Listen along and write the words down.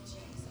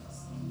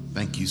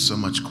Thank you so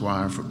much,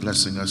 choir, for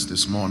blessing us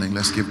this morning.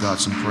 Let's give God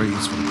some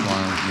praise for the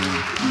choir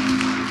again.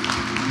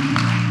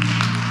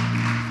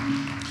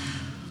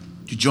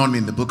 You join me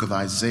in the book of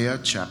Isaiah,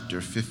 chapter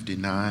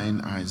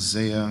 59.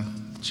 Isaiah,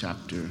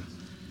 chapter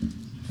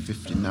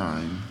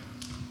 59.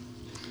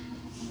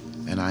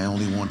 And I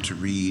only want to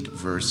read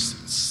verse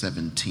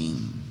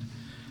 17.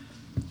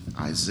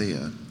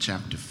 Isaiah,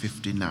 chapter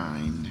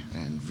 59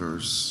 and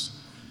verse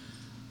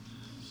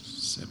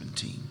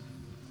 17.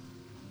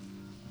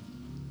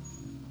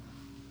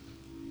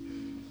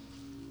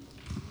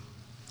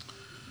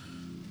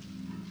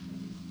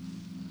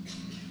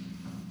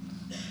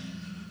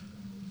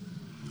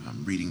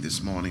 Reading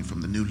this morning from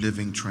the New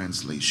Living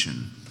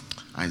Translation,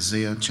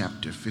 Isaiah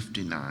chapter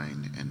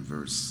 59 and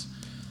verse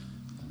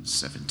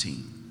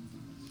 17.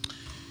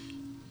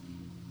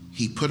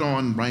 He put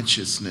on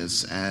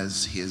righteousness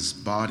as his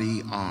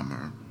body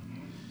armor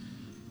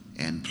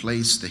and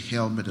placed the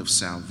helmet of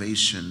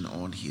salvation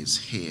on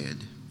his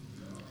head.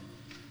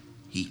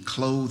 He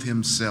clothed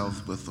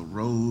himself with a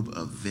robe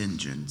of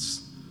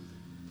vengeance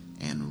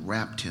and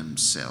wrapped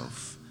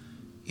himself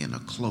in a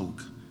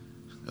cloak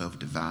of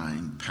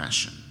divine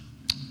passion.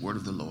 Word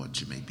of the Lord,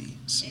 you may be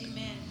seated.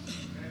 Amen.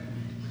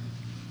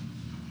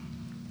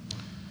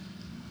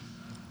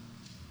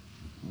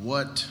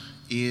 What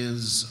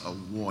is a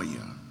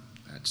warrior?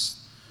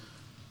 That's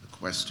the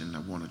question I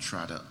want to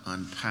try to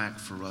unpack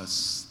for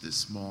us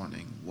this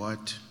morning.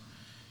 What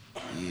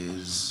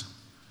is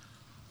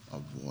a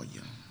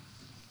warrior?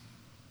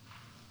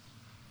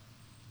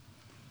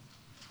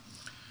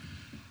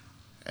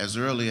 As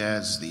early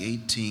as the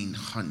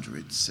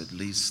 1800s, at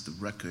least the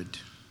record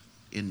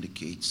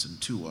indicates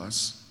unto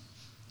us,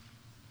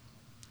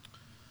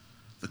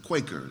 the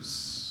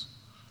Quakers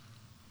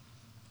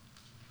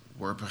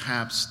were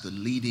perhaps the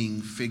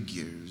leading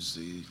figures,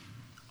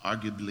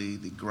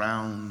 arguably the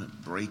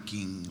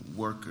groundbreaking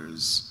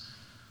workers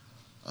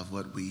of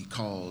what we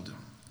called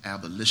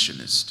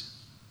abolitionists.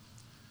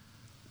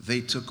 They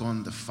took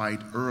on the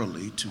fight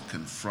early to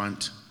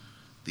confront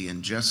the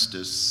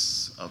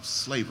injustice of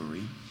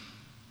slavery,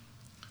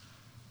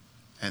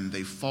 and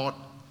they fought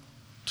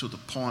to the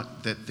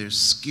point that their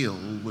skill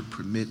would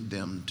permit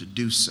them to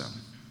do so.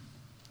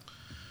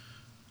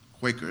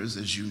 Quakers,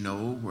 as you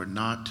know, were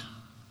not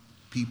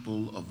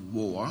people of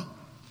war.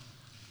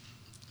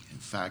 In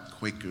fact,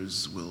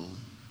 Quakers will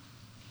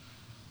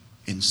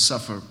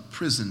suffer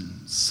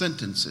prison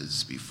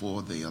sentences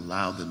before they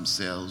allow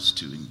themselves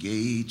to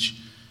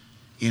engage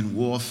in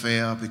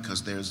warfare,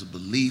 because there's a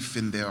belief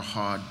in their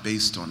heart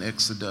based on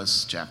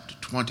Exodus chapter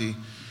 20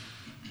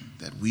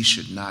 that we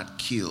should not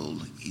kill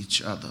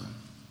each other.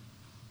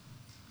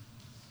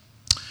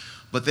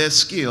 But their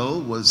skill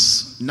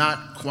was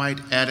not quite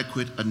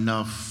adequate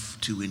enough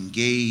to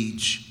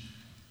engage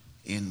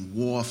in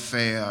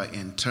warfare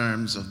in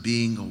terms of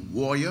being a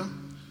warrior.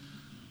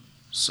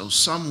 So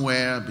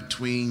somewhere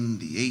between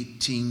the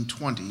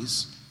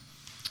 1820s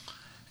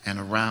and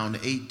around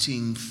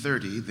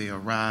 1830, there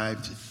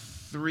arrived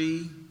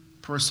three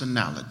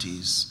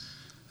personalities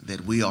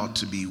that we ought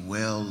to be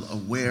well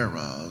aware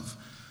of,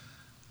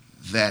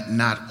 that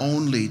not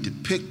only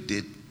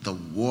depicted the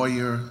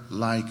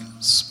warrior-like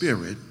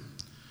spirit,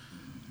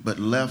 but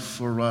left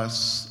for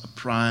us a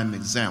prime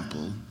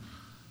example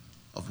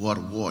of what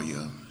a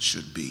warrior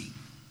should be.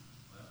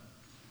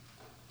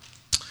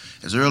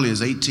 As early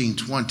as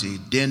 1820,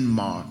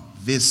 Denmark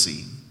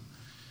Vesey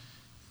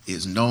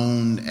is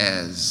known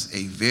as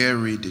a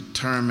very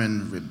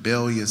determined,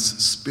 rebellious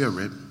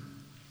spirit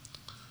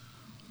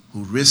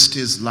who risked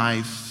his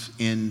life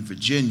in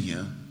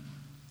Virginia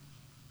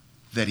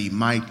that he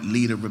might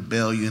lead a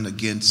rebellion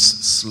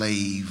against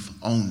slave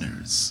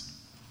owners.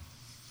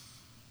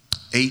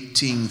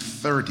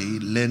 1830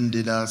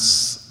 lended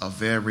us a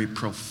very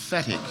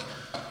prophetic,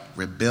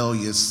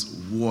 rebellious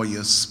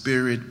warrior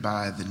spirit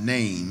by the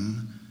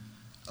name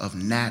of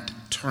Nat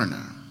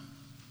Turner.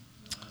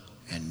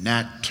 And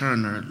Nat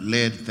Turner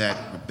led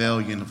that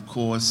rebellion, of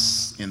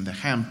course, in the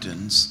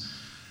Hamptons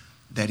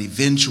that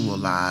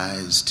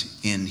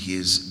eventualized in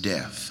his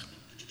death.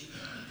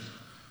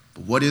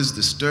 But what is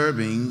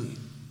disturbing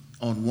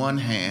on one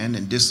hand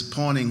and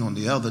disappointing on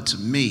the other to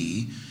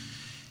me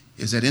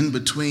is that in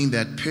between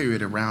that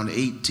period, around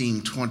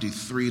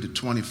 1823 to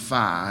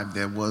 25,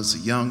 there was a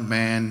young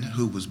man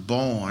who was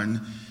born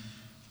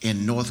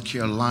in North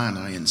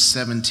Carolina in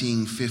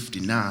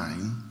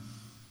 1759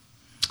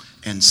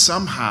 and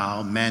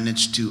somehow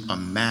managed to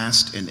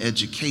amass an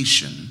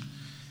education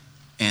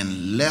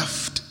and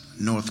left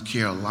North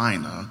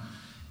Carolina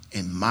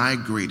and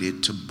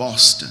migrated to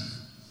Boston.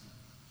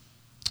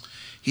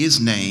 His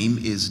name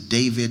is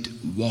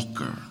David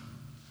Walker.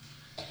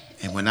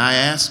 And when I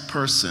ask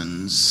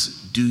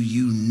persons, do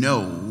you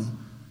know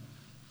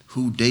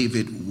who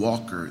David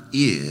Walker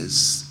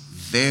is,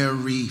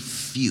 very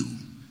few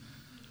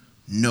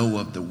know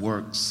of the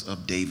works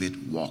of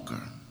David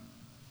Walker.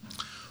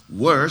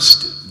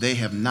 Worst, they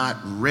have not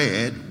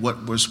read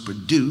what was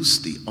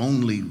produced, the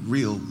only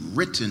real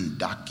written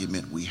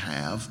document we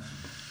have,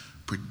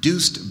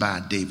 produced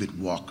by David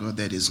Walker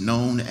that is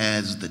known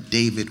as the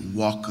David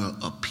Walker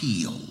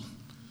Appeal.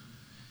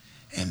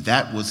 And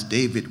that was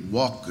David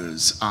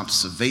Walker's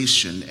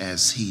observation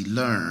as he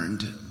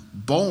learned,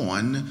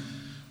 born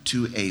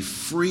to a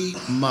free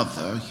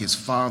mother. His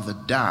father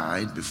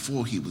died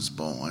before he was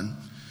born,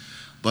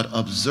 but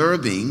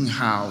observing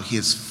how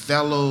his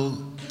fellow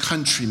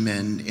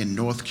countrymen in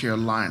North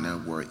Carolina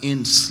were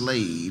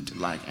enslaved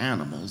like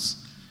animals,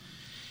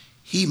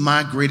 he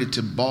migrated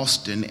to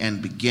Boston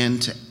and began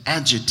to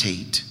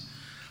agitate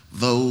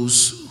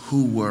those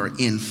who were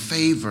in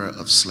favor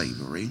of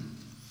slavery.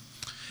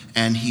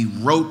 And he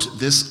wrote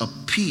this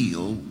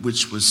appeal,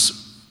 which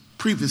was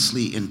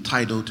previously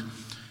entitled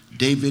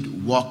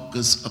David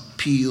Walker's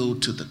Appeal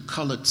to the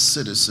Colored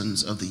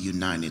Citizens of the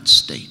United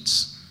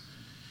States.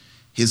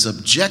 His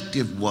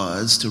objective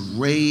was to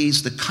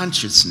raise the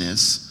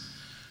consciousness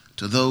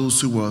to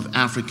those who were of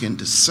African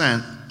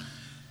descent.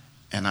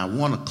 And I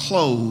want to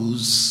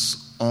close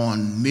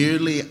on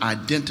merely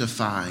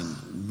identifying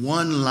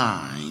one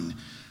line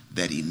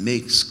that he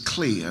makes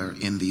clear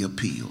in the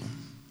appeal.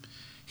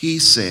 He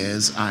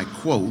says, I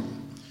quote,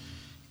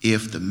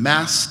 "If the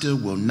master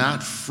will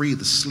not free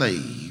the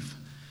slave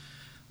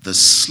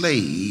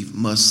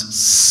must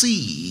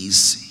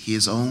seize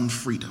his own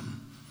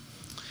freedom,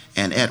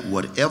 and at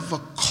whatever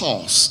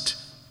cost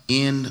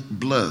in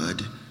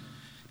blood,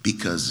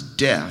 because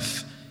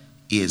death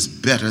is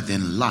better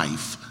than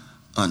life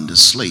under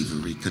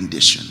slavery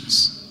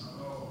conditions."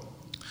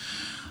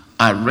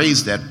 I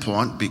raise that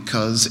point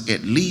because,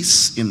 at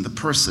least in the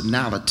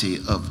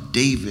personality of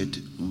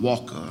David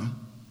Walker,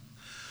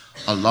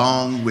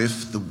 along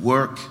with the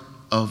work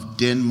of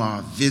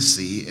Denmark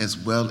Vesey as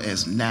well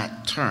as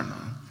Nat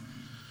Turner,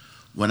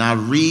 when I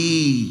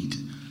read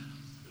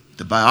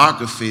the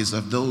biographies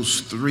of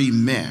those three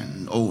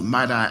men, oh,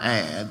 might I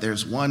add,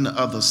 there's one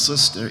other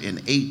sister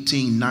in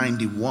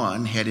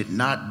 1891, had it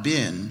not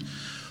been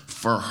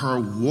for her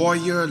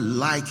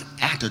warrior-like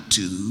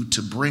attitude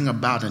to bring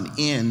about an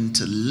end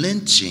to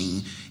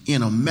lynching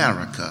in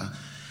America,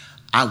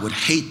 I would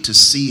hate to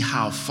see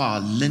how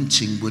far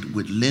lynching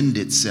would lend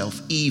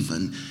itself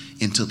even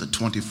into the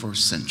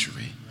 21st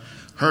century.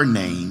 Her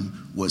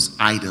name was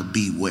Ida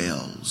B.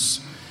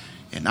 Wells.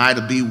 And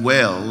Ida B.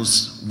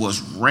 Wells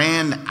was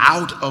ran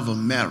out of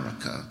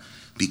America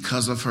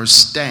because of her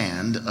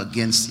stand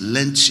against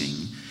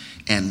lynching,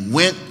 and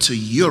went to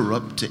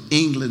Europe, to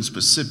England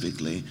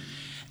specifically,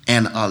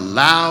 and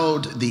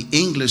allowed the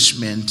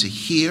Englishmen to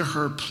hear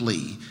her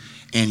plea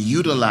and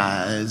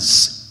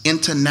utilize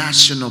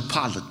international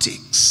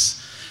politics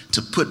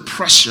to put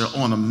pressure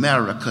on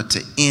America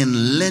to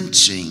end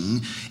lynching.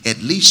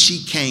 At least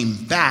she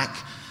came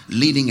back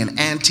leading an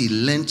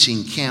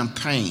anti-lynching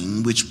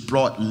campaign, which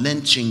brought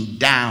lynching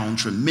down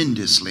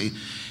tremendously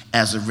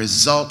as a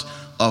result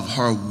of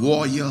her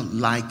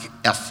warrior-like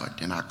effort.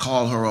 And I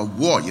call her a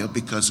warrior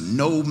because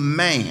no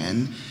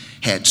man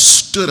had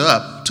stood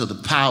up to the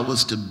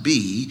powers to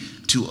be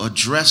to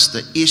address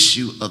the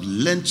issue of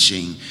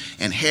lynching.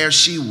 And here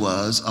she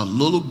was, a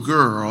little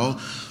girl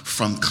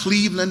from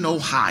Cleveland,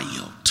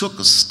 Ohio, took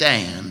a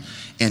stand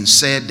and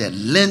said that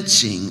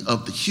lynching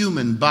of the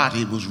human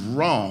body was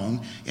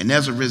wrong. And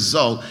as a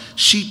result,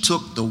 she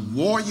took the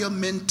warrior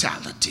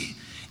mentality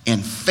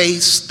and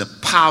faced the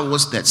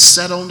powers that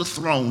sat on the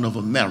throne of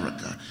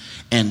America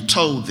and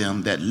told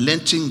them that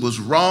lynching was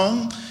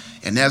wrong.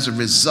 And as a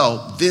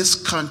result, this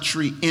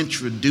country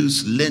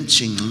introduced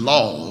lynching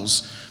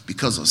laws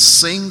because a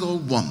single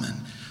woman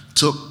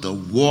took the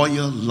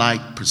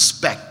warrior-like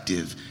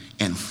perspective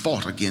and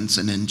fought against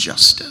an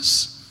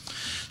injustice.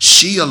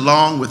 She,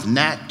 along with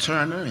Nat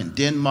Turner and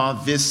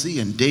Denmark Vesey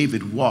and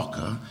David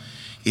Walker,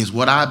 is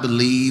what I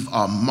believe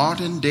are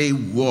modern-day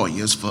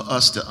warriors for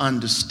us to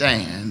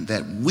understand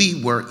that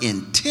we were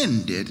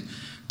intended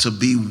to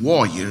be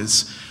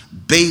warriors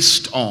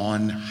based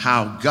on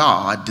how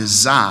God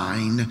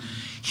designed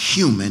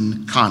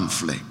human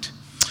conflict.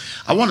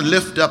 I want to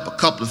lift up a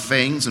couple of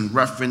things in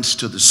reference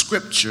to the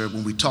scripture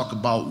when we talk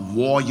about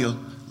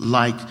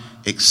warrior-like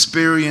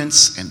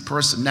experience and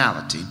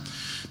personality,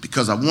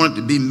 because I want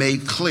it to be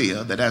made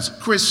clear that as a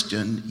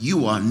Christian,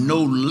 you are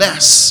no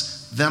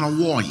less than a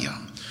warrior.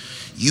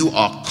 You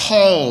are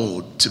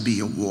called to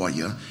be a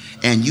warrior,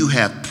 and you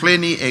have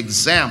plenty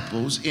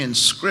examples in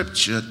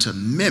scripture to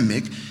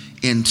mimic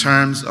in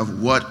terms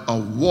of what a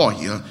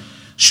warrior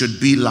should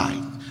be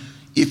like.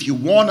 If you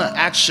want to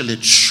actually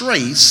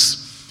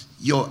trace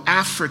your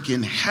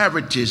African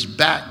heritage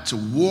back to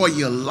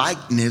warrior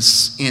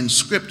likeness in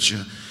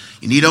scripture,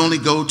 you need only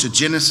go to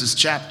Genesis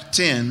chapter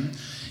 10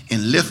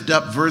 and lift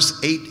up verse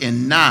 8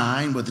 and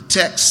 9, where the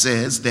text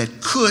says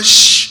that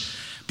Cush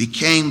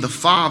became the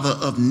father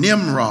of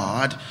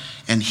Nimrod,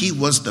 and he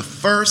was the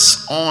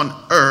first on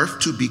earth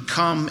to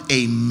become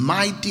a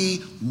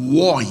mighty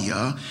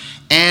warrior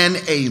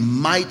and a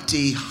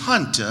mighty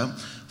hunter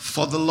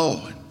for the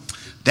Lord.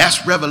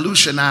 That's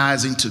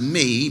revolutionizing to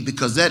me,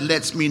 because that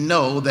lets me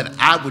know that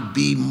I would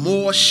be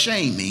more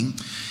shaming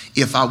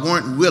if I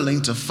weren't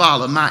willing to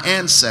follow my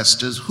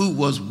ancestors who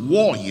was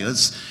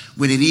warriors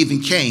when it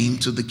even came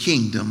to the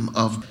kingdom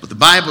of. But the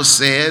Bible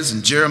says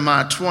in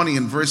Jeremiah 20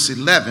 and verse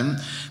 11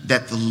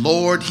 that the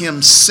Lord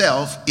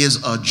himself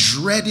is a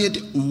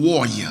dreaded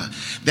warrior.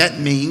 That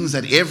means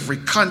that every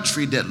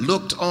country that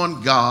looked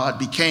on God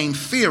became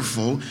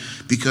fearful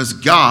because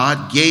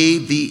God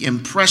gave the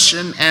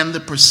impression and the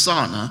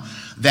persona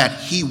that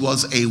he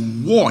was a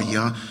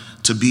warrior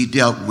to be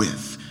dealt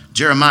with.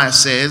 Jeremiah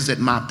says that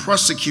my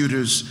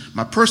persecutors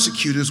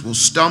will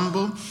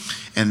stumble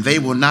and they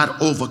will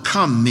not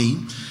overcome me.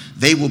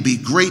 They will be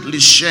greatly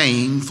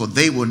shamed, for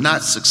they will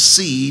not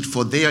succeed,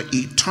 for their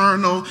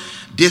eternal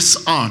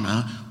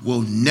dishonor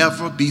will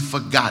never be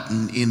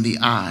forgotten in the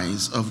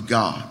eyes of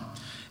God.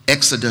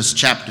 Exodus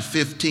chapter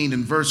 15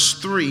 and verse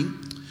 3,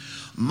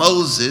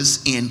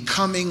 Moses, in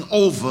coming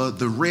over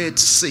the Red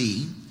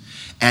Sea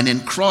and in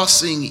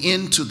crossing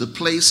into the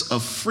place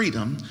of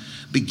freedom,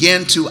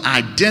 began to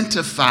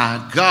identify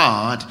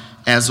God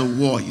as a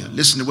warrior.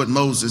 Listen to what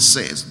Moses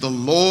says. The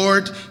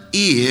Lord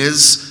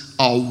is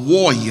a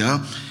warrior,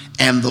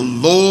 and the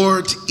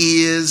Lord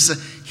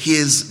is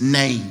his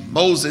name.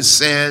 Moses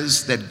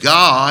says that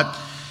God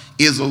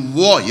is a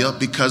warrior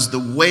because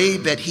the way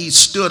that he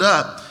stood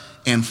up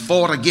and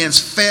fought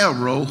against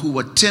Pharaoh, who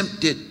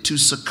attempted to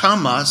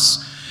succumb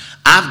us,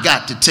 I've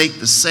got to take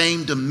the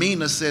same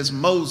demeanor, says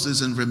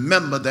Moses, and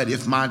remember that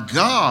if my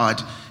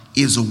God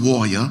is a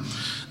warrior,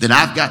 then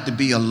I've got to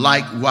be a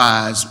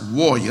likewise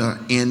warrior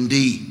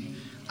indeed.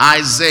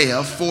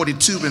 Isaiah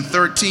 42 and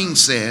 13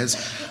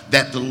 says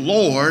that the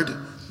Lord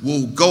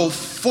will go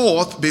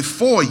forth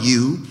before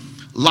you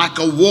like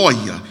a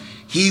warrior.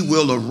 He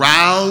will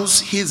arouse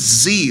his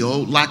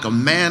zeal like a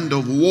man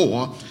of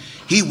war.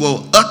 He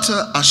will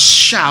utter a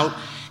shout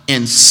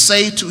and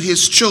say to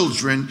his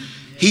children,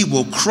 he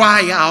will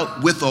cry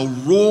out with a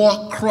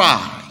roar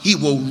cry. He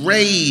will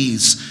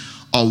raise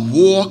a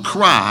war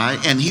cry,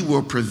 and he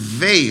will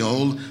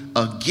prevail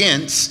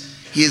against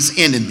his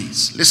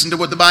enemies. Listen to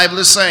what the Bible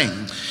is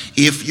saying.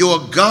 If your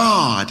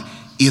God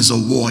is a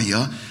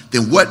warrior,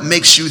 then what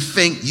makes you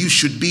think you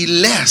should be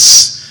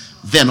less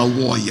than a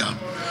warrior?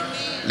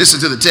 Listen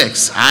to the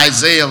text.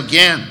 Isaiah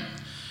again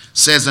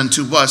says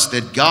unto us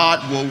that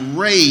God will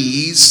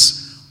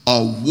raise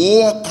a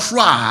war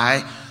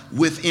cry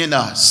within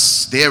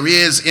us. There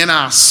is in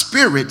our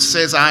spirit,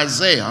 says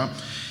Isaiah,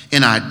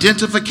 an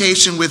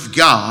identification with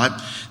God,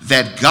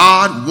 that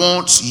God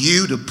wants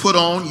you to put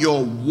on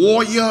your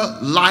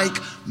warrior-like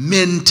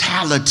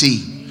mentality.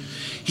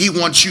 He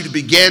wants you to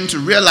begin to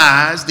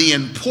realize the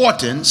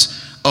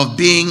importance of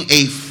being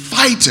a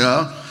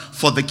fighter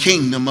for the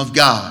kingdom of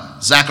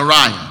God.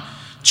 Zechariah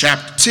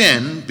chapter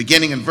 10,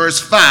 beginning in verse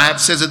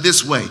 5, says it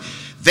this way.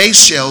 They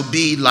shall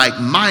be like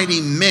mighty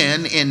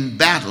men in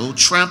battle,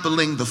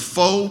 trampling the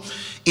foe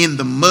in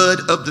the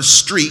mud of the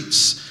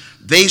streets.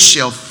 They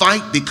shall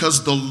fight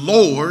because the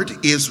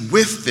Lord is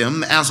with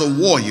them as a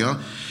warrior,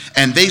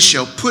 and they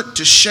shall put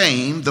to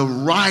shame the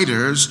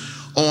riders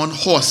on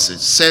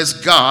horses. Says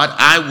God,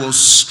 I will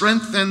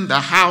strengthen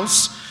the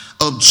house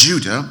of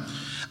Judah.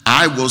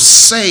 I will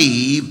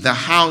save the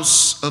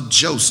house of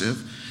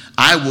Joseph.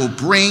 I will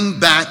bring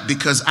back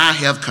because I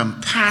have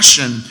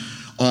compassion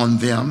on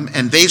them,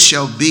 and they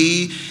shall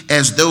be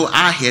as though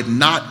I had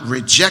not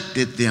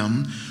rejected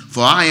them.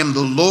 For I am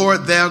the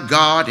Lord their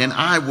God, and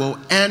I will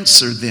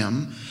answer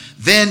them.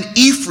 Then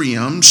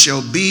Ephraim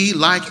shall be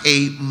like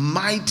a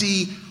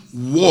mighty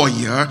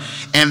warrior,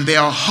 and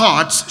their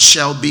hearts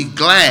shall be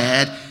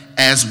glad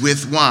as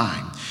with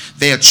wine.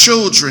 Their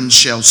children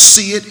shall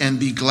see it and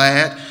be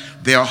glad.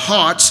 Their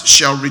hearts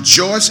shall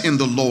rejoice in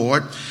the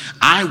Lord.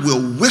 I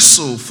will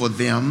whistle for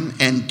them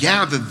and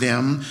gather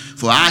them,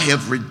 for I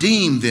have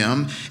redeemed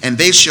them, and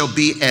they shall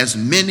be as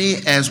many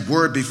as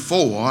were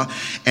before.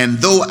 And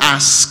though I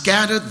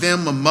scatter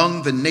them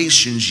among the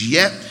nations,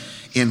 yet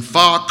in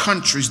far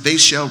countries they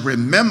shall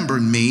remember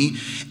me,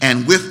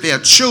 and with their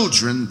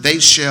children they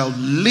shall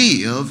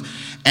live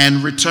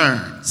and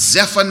return.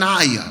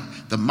 Zephaniah,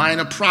 the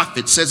minor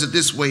prophet, says it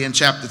this way in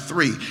chapter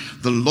 3.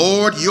 The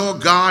Lord your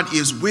God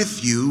is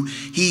with you.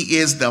 He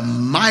is the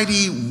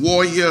mighty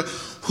warrior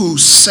who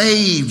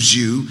saves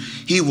you.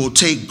 He will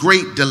take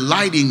great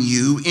delight in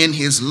you. In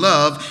his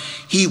love,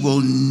 he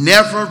will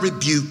never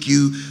rebuke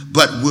you,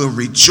 but will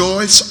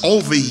rejoice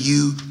over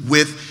you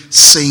with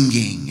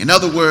singing. In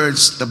other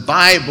words, the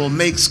Bible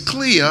makes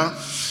clear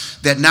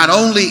that not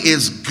only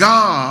is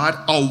God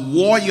a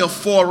warrior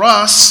for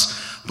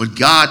us, but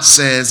God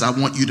says, I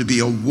want you to be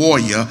a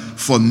warrior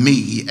for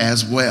me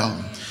as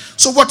well.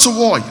 So what's a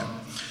warrior?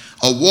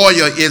 A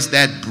warrior is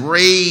that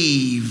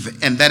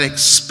brave and that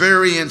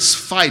experienced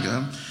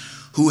fighter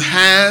who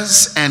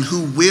has and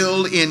who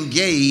will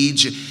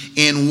engage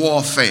in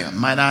warfare.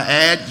 Might I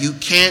add, you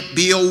can't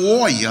be a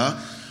warrior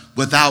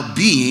without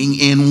being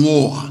in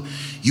war.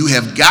 You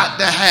have got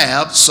to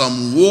have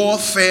some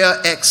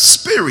warfare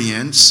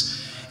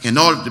experience in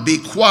order to be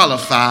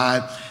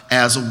qualified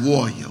as a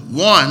warrior.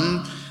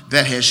 One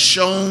that has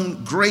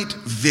shown great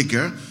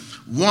vigor,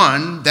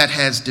 one that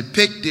has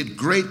depicted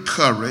great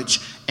courage,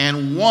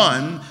 and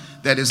one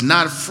that is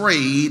not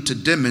afraid to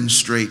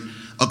demonstrate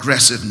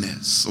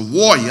aggressiveness. A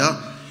warrior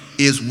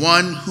is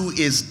one who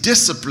is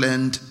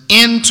disciplined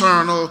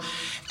internal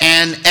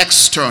and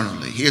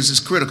externally. This is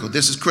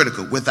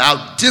critical.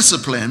 Without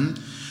discipline,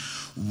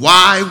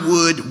 why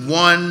would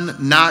one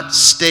not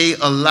stay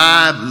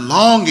alive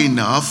long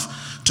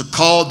enough to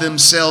call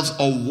themselves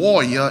a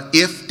warrior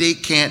if they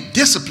can't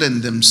discipline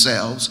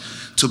themselves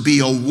to be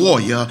a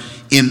warrior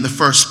in the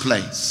first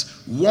place?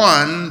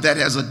 One that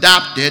has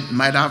adopted,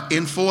 might I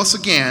enforce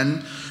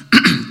again,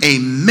 a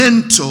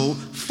mental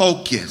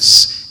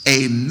focus.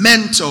 A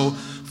mental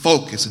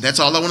focus. And that's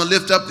all I want to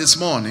lift up this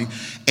morning.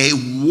 A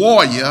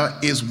warrior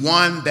is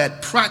one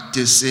that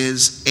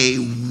practices a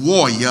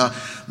warrior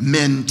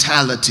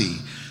mentality.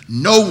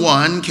 No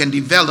one can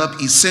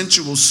develop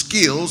essential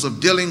skills of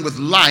dealing with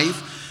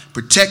life,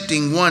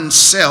 protecting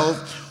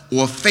oneself,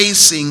 or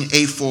facing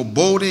a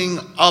foreboding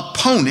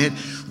opponent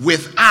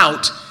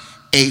without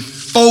a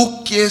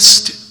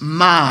focused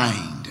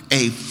mind.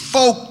 A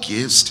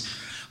focused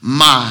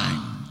mind.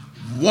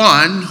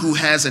 One who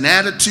has an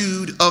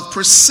attitude of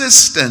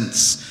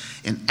persistence.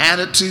 An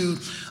attitude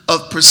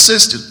of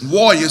persistence.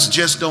 Warriors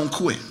just don't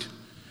quit.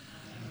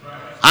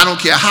 I don't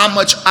care how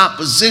much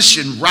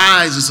opposition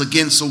rises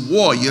against a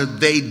warrior,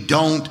 they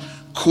don't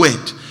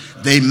quit.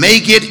 They may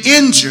get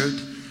injured,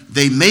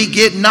 they may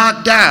get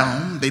knocked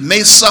down, they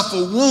may suffer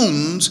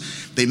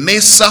wounds, they may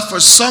suffer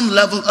some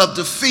level of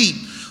defeat,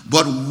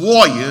 but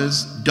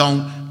warriors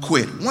don't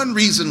quit. One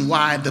reason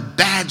why the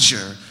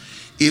badger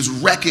is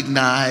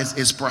recognized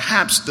as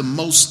perhaps the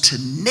most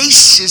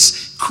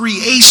tenacious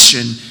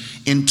creation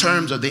in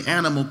terms of the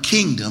animal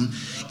kingdom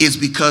is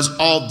because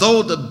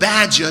although the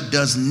badger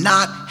does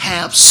not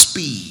have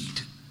speed,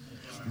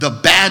 the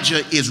badger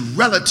is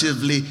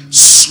relatively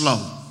slow.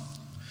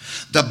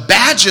 The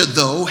badger,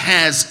 though,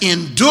 has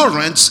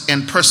endurance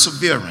and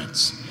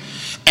perseverance.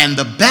 And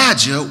the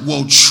badger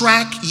will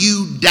track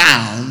you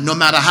down no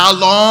matter how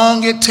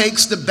long it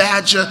takes the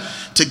badger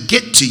to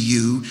get to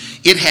you.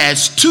 It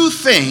has two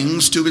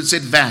things to its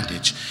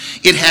advantage.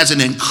 It has an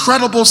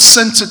incredible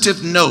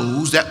sensitive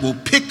nose that will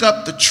pick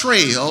up the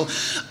trail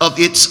of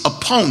its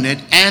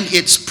opponent and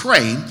its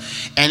prey,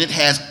 and it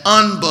has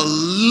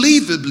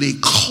unbelievably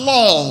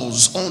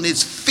claws on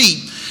its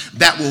feet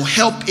that will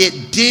help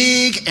it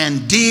dig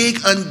and dig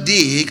and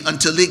dig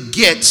until it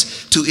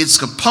gets to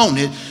its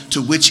opponent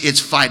to which it's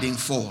fighting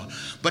for.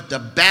 But the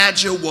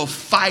badger will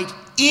fight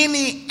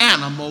any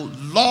animal,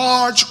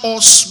 large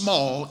or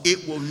small.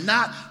 It will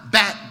not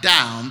back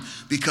down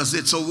because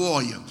it's a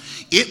warrior.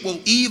 It will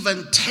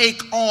even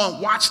take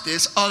on, watch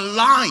this, a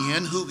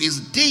lion who is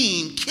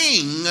deemed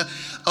king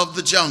of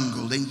the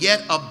jungle. And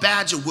yet a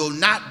badger will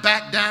not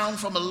back down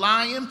from a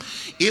lion.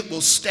 It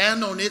will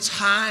stand on its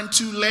hind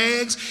two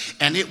legs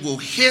and it will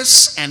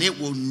hiss and it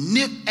will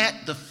nip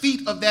at the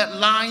feet of that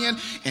lion.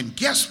 And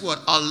guess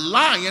what? A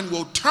lion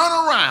will turn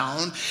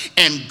around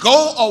and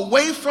go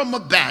away from a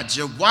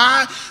badger.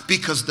 Why?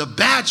 Because the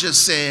badger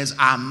says,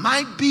 I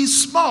might be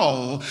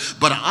small,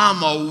 but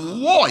I'm a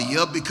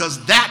warrior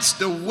because that's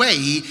the way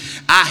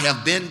I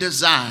have been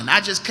designed.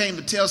 I just came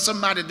to tell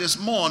somebody this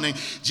morning,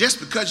 just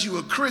because you're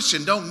a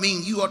Christian don't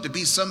mean you ought to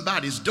be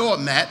somebody's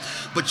doormat,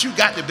 but you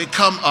got to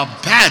become a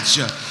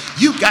badger.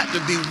 You got to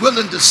be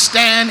willing to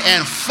stand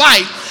and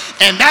fight,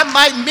 and that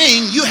might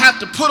mean you have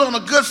to put on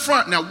a good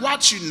front. Now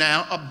watch you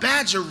now, a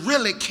badger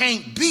really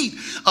can't beat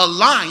a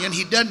lion.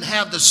 He doesn't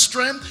have the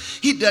strength,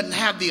 he doesn't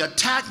have the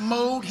attack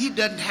mode, he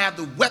doesn't have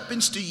the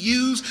weapons to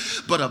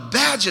use, but a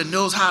badger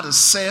knows how to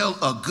sell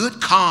a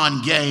good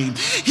con game.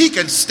 He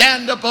can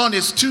stand up on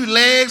his two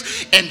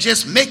legs and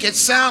just make it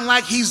sound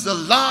like he's the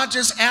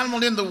largest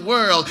animal in the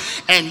world.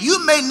 And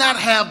you may not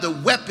have the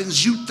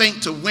weapons you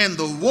think to win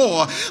the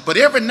war, but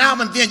every now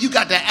and then you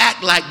got to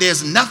act like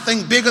there's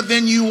nothing bigger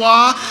than you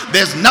are,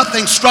 there's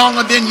nothing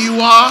stronger than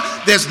you are,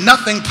 there's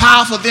nothing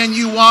powerful than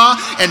you are,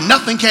 and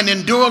nothing can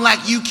endure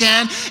like you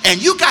can.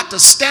 And you got to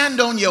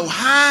stand on your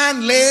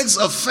hind legs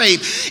of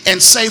faith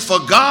and say, for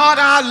God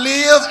I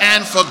live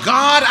and for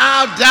God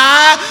I'll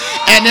die.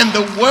 And in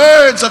the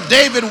words of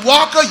David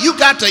Walker, you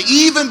got to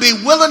even be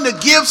willing to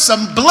give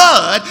some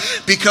blood,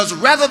 because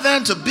rather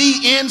than to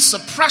be in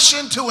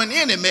suppression to an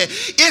enemy,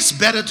 it's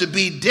better to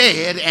be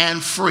dead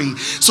and free.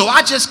 So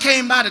I just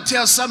came by to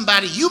tell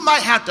somebody, you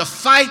might have to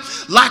fight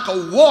like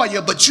a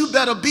warrior, but you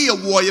better be a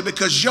warrior,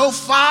 because your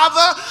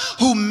Father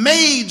who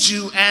made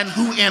you and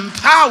who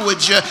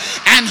empowered you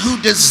and who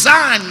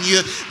designed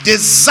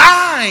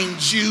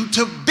you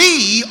to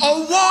be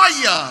a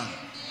warrior.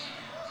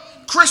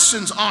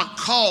 Christians aren't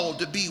called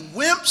to be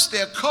wimps,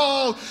 they're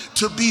called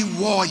to be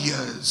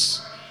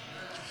warriors.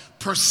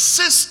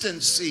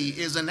 Persistency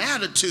is an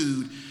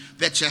attitude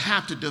that you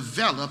have to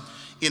develop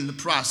in the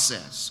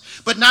process.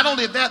 But not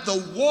only that,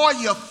 the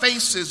warrior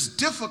faces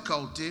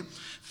difficulty,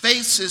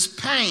 faces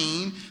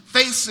pain,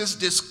 faces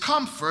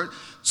discomfort,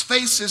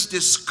 faces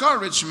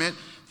discouragement,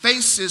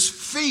 faces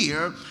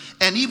fear,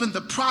 and even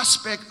the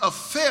prospect of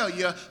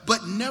failure,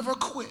 but never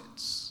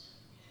quits.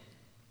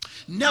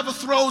 Never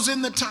throws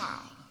in the towel.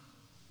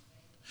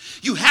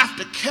 You have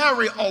to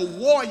carry a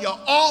warrior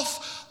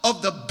off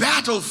of the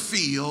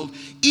battlefield,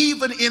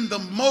 even in the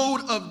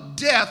mode of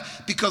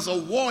death, because a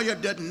warrior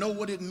doesn't know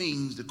what it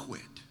means to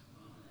quit.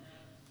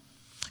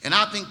 And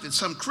I think that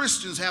some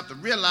Christians have to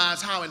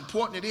realize how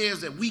important it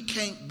is that we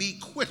can't be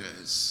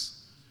quitters.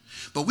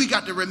 But we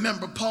got to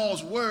remember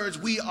Paul's words,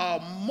 we are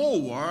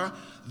more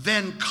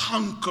than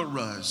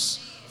conquerors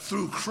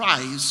through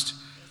Christ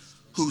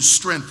who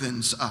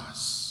strengthens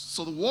us.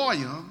 So the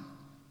warrior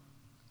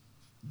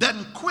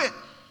doesn't quit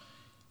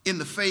in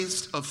the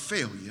face of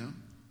failure,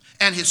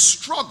 and his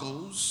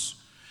struggles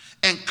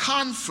and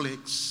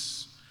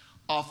conflicts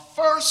are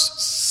first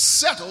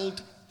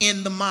settled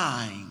in the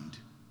mind.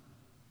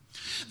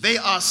 They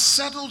are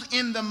settled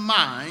in the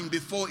mind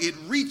before it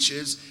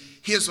reaches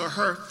his or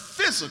her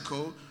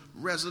physical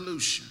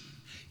resolution.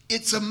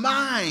 It's a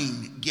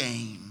mind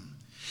game.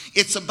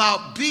 It's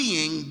about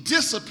being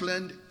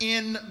disciplined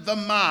in the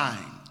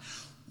mind.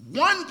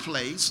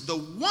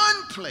 The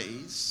one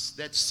place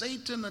that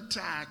Satan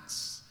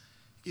attacks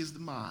is the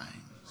mind.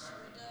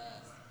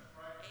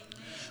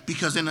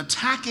 Because in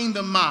attacking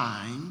the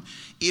mind,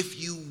 if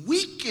you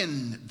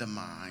weaken the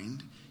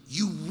mind,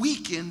 you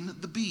weaken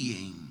the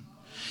being.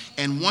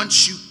 And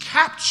once you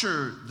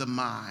capture the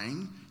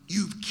mind,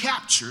 you've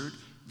captured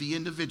the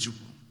individual.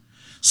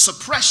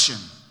 Suppression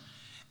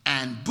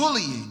and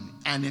bullying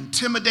and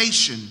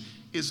intimidation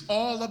is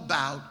all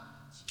about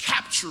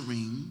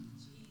capturing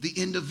the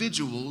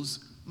individual's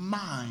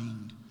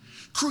mind,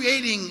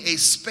 creating a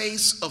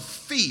space of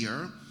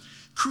fear,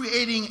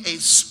 creating a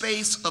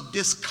space of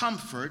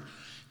discomfort,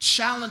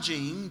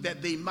 challenging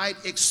that they might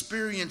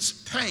experience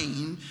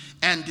pain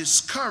and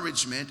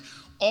discouragement,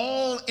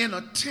 all in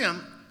an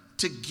attempt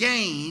to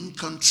gain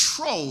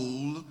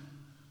control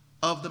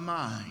of the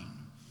mind.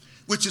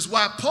 Which is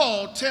why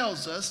Paul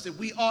tells us that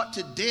we ought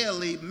to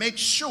daily make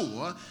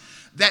sure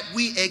that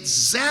we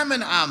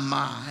examine our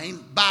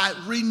mind by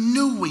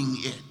renewing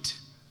it,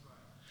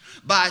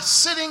 by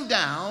sitting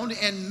down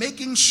and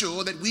making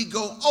sure that we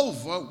go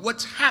over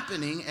what's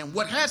happening and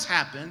what has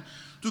happened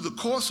through the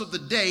course of the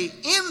day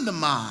in the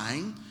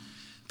mind,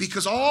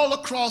 because all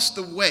across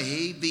the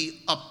way, the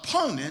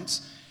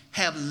opponents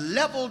have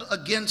leveled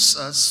against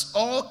us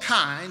all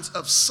kinds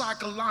of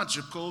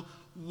psychological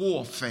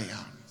warfare.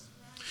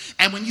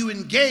 And when you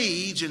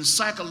engage in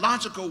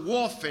psychological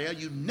warfare,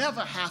 you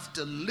never have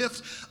to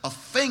lift a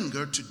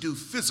finger to do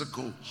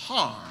physical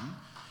harm.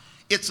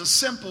 It's a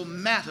simple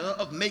matter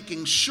of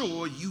making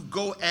sure you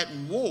go at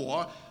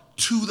war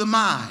to the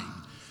mind.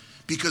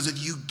 Because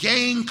if you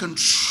gain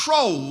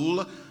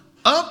control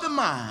of the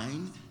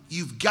mind,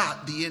 you've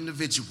got the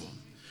individual.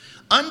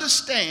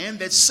 Understand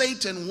that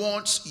Satan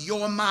wants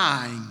your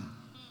mind.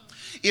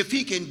 If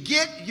he can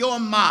get your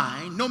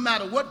mind, no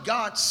matter what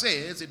God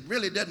says, it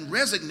really doesn't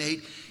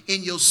resonate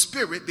in your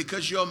spirit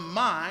because your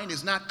mind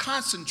is not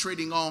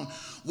concentrating on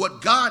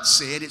what God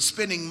said. It's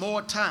spending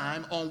more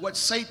time on what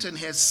Satan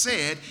has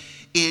said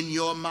in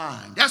your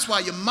mind. That's why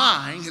your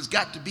mind has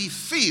got to be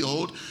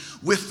filled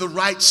with the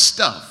right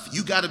stuff.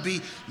 You got to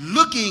be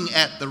looking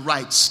at the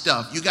right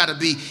stuff. You got to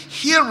be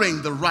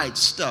hearing the right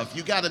stuff.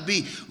 You got to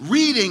be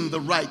reading the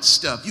right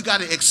stuff. You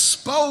got to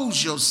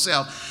expose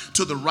yourself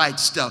to the right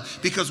stuff,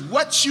 because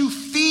what you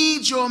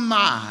feed your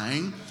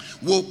mind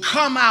will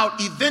come out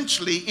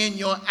eventually in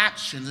your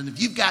actions. And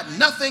if you've got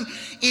nothing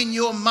in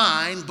your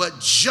mind but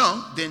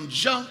junk, then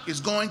junk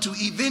is going to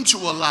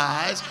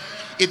eventualize.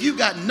 If you've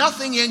got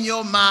nothing in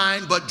your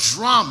mind but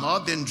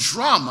drama, then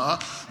drama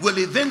will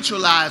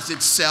eventualize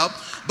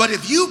itself. But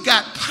if you've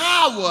got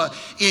power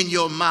in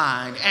your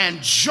mind and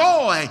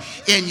joy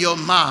in your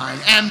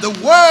mind and the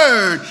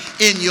word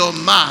in your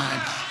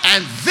mind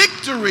and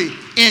victory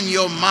in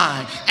your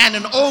mind and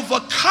an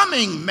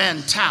overcoming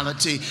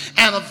mentality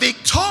and a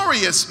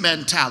victorious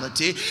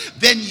mentality,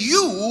 then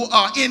you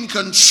are in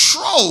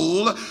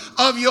control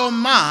of your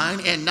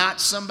mind and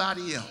not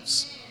somebody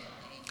else.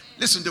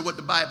 Listen to what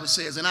the Bible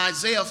says. In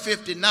Isaiah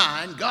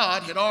 59,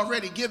 God had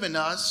already given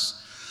us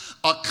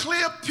a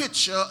clear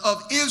picture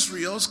of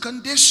Israel's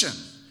condition.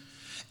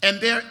 And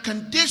their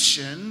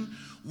condition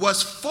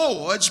was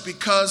forged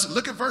because,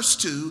 look at verse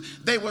 2,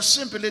 they were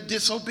simply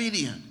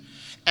disobedient.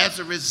 As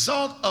a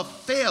result of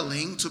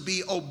failing to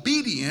be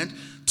obedient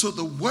to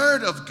the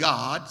word of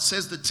God,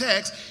 says the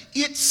text,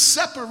 it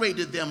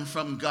separated them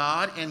from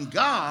God, and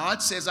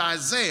God, says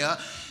Isaiah,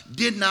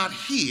 did not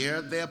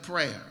hear their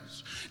prayers.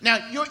 Now,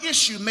 your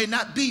issue may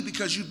not be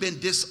because you've been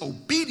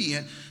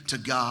disobedient to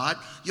God.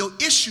 Your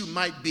issue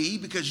might be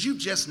because you've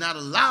just not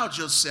allowed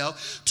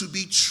yourself to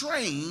be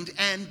trained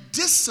and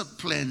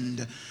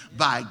disciplined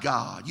by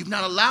God. You've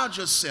not allowed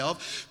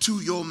yourself to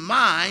your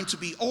mind to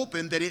be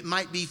open that it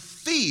might be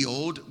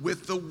filled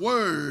with the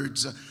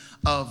words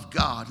of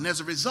God. And as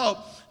a result,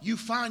 you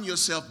find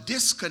yourself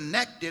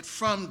disconnected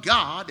from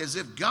God as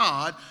if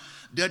God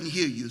doesn't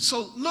hear you.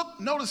 So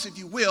notice, if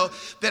you will,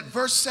 that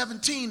verse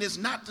 17 is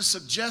not the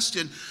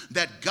suggestion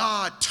that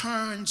God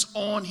turns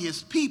on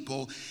his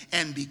people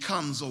and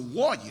becomes a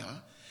warrior.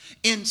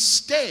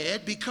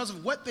 Instead, because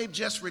of what they've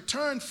just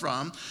returned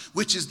from,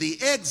 which is the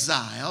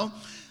exile,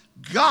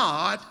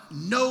 God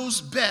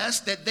knows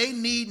best that they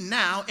need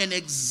now an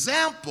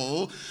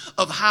example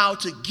of how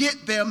to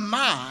get their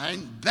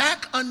mind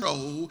back on the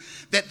road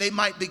that they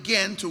might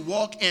begin to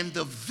walk in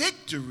the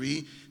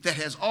victory that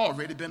has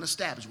already been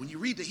established. When you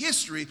read the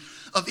history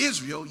of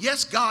Israel,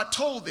 yes, God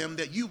told them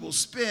that you will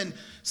spend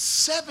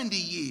 70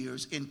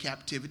 years in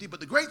captivity, but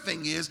the great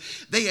thing is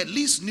they at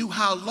least knew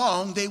how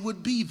long they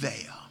would be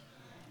there.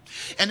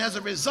 And as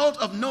a result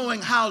of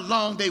knowing how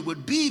long they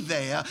would be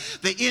there,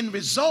 the end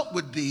result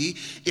would be,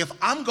 if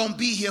I'm going to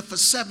be here for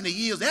 70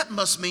 years, that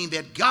must mean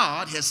that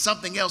God has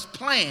something else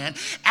planned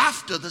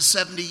after the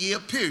 70-year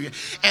period.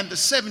 And the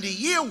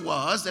 70-year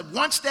was that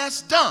once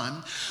that's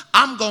done,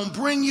 I'm going to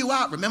bring you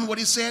out. Remember what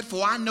he said?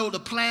 For I know the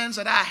plans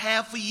that I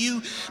have for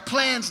you,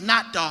 plans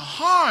not to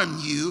harm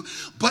you,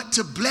 but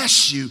to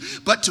bless you,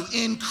 but to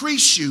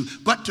increase you,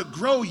 but to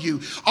grow you.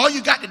 All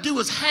you got to do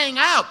is hang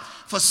out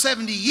for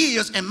 70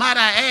 years, and might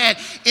I add,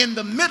 in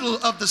the middle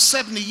of the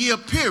 70-year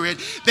period,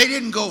 they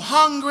didn't go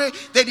hungry,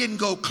 they didn't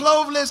go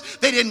clothesless,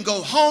 they didn't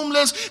go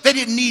homeless, they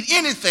didn't need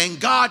anything.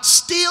 God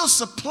still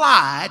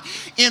supplied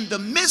in the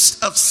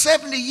midst of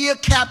 70-year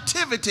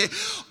captivity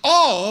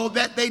all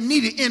that they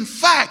needed. In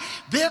fact,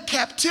 their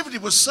captivity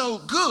was so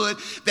good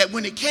that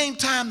when it came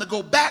time to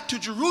go back to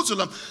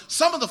Jerusalem,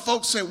 some of the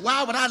folks said,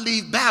 why would I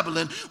leave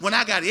Babylon when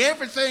I got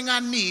everything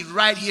I need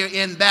right here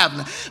in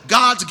Babylon?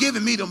 God's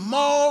given me the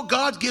mall,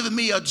 God's given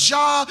me a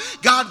job,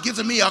 God's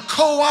given me a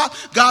co-op,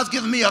 God's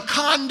given me a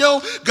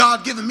condo,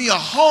 God's given me a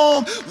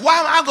home. Why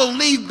am I going to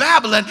leave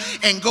Babylon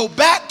and go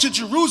back to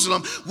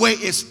Jerusalem where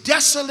it's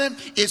desolate,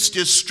 it's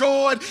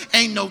destroyed,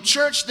 ain't no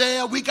church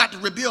there, we got to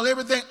rebuild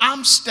everything?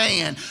 I'm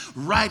staying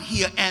right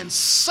here. And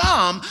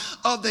some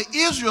of the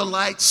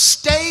Israelites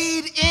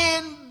stayed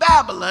in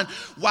Babylon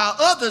while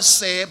others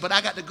said, but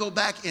I got to go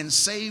back and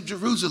save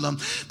Jerusalem,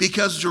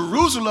 because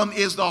Jerusalem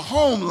is the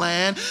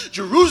homeland.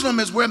 Jerusalem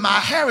is where my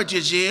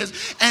heritage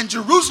is, and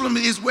Jerusalem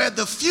is where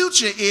the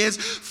future is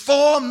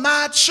for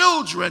my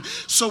children.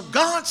 So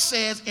God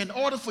says, in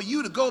order for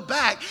you to go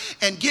back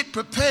and get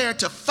prepared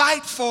to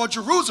fight for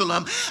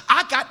Jerusalem,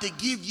 I got to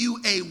give you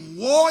a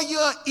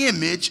warrior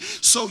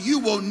image so you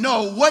will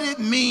know what it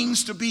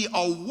means to be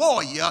a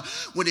warrior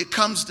when it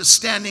comes to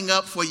standing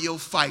up for your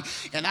fight.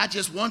 And I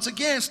just once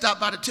again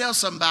stop by to tell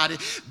somebody,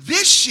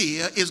 this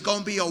year is going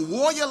to be a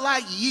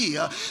warrior-like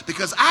year,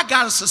 because I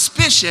got a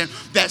suspicion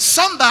that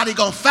somebody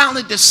going to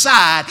finally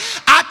decide,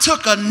 I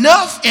took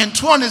enough in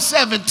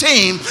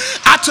 2017.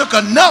 I took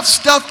enough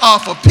stuff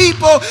off of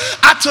people.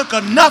 I took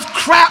enough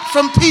crap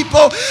from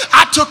people.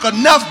 I took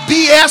enough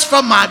BS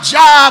from my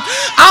job.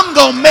 I'm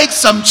going to make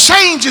some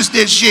changes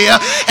this year,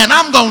 and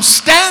I'm going to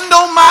stand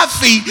on my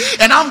feet,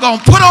 and I'm going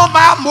to put on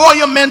my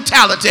warrior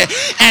mentality.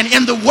 And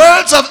in the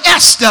words of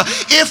Esther,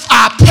 if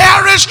I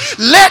perish,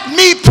 let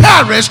me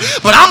perish,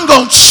 but I'm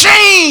going to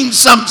change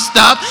some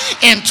stuff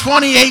in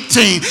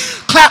 2018.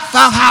 Clap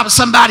for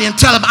somebody and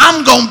tell them,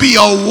 I'm going to be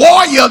a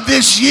warrior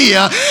this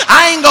year.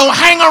 I ain't going to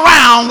hang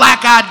around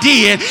like I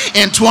did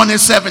in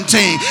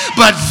 2017.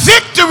 But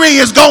victory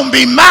is going to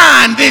be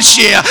mine this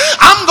year.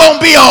 I'm going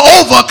to be an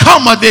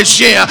overcomer this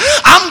year.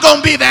 I'm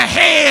going to be the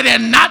head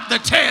and not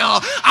the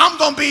tail. I'm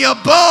going to be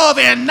above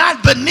and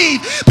not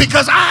beneath,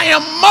 because I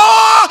am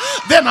more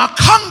than a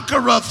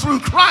conqueror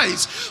through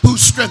Christ who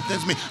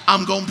strengthens me.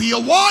 I'm going to be a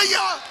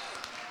warrior.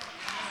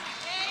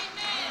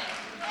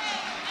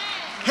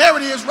 Here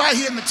it is right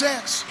here in the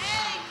text.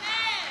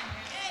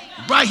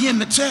 Right here in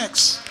the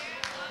text.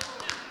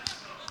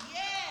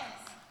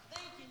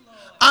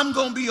 I'm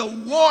going to be a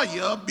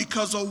warrior,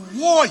 because a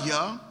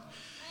warrior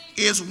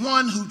is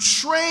one who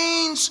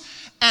trains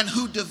and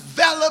who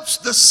develops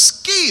the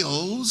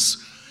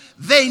skills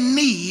they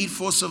need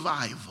for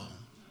survival.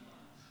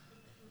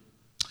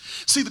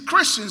 See, the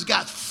Christians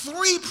got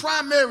three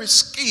primary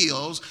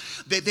skills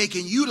that they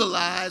can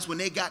utilize when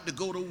they got to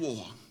go to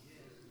war.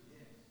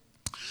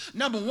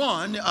 Number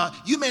one,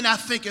 you may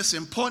not think it's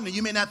important, and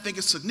you may not think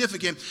it's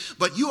significant,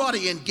 but you ought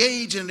to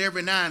engage in it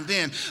every now and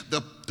then.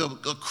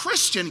 The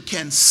Christian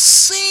can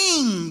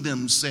sing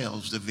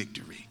themselves to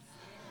victory.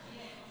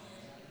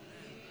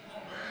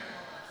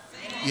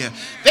 Yeah,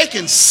 they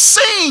can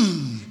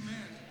sing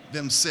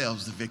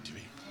themselves to victory.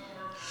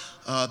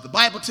 The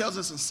Bible tells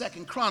us in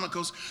 2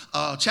 Chronicles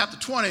chapter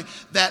 20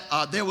 that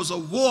there was a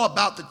war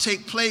about to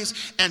take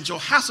place, and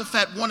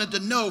Jehoshaphat wanted to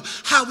know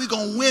how we're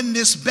going to win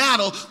this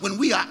battle when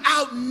we are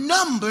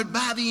outnumbered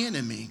by the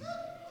enemy.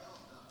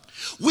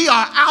 We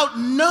are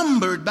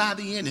outnumbered by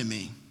the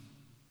enemy.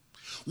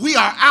 We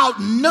are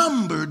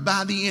outnumbered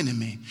by the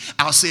enemy.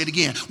 I'll say it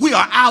again. We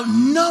are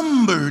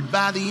outnumbered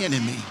by the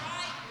enemy.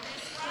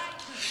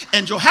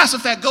 And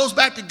Jehoshaphat goes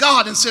back to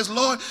God and says,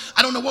 Lord,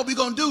 I don't know what we're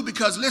going to do,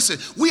 because, listen,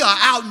 we are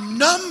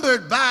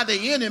outnumbered by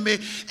the enemy,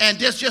 and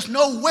there's just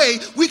no way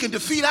we can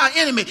defeat our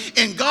enemy.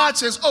 And God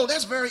says, oh,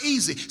 that's very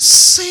easy.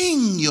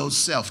 Sing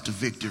yourself to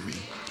victory.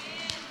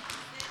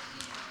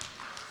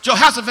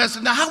 Jehoshaphat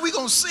said, now how are we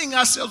going to sing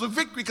ourselves a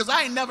victory? Because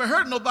I ain't never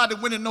heard nobody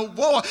winning no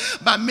war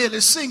by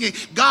merely singing.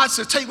 God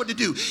said, tell you what to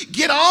do.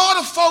 Get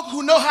all the folk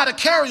who know how to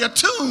carry a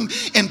tune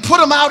and put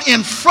them out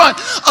in front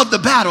of the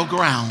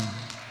battleground.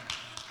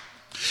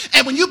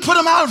 And when you put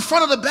them out in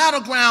front of the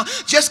battleground,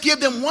 just give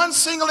them one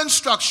single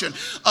instruction.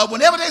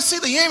 Whenever they see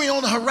the enemy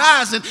on the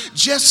horizon,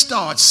 just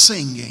start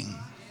singing.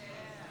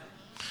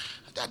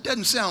 That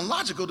doesn't sound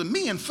logical to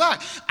me. In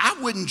fact, I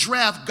wouldn't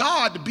draft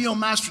God to be on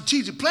my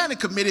strategic planning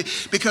committee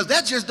because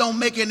that just don't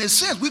make any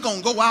sense. We're going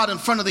to go out in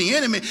front of the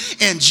enemy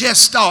and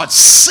just start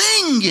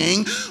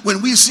singing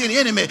when we see an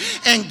enemy.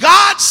 And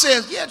God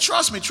says, yeah,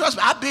 trust me.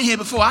 I've been here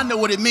before. I know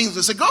what it means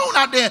to say, go on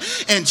out there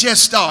and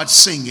just start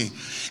singing.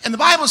 And the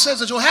Bible says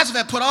that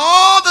Jehoshaphat put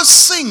all the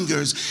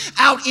singers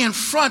out in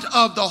front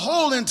of the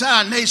whole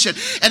entire nation.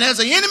 And as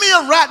the enemy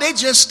arrived, they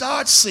just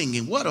start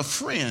singing. What a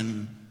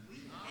friend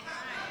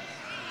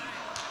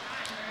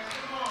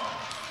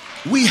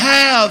we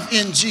have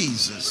in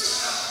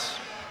Jesus.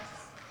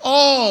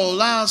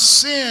 All our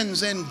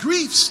sins and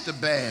griefs to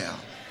bear.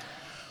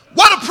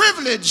 What a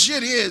privilege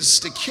it is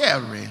to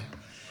carry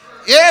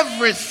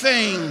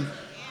everything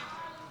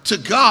to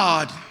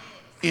God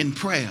in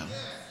prayer.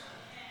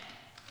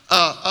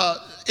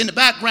 In the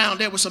background,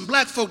 there were some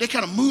black folk. They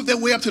kind of moved their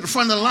way up to the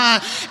front of the line,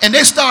 and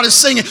they started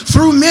singing,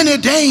 through many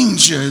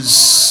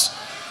dangers,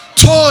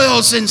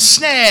 toils and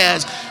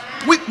snares,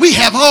 we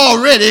have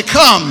already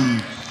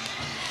come.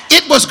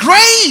 It was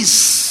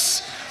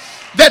grace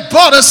that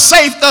brought us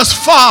safe thus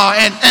far,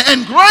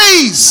 and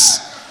grace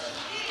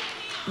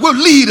will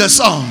lead us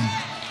on.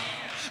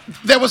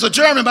 There was a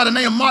German by the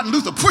name of Martin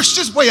Luther, pushed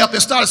his way up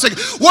and started saying,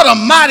 what a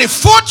mighty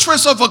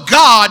fortress of a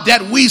God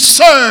that we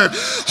serve,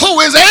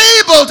 who is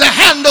able to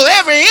handle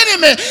every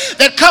enemy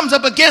that comes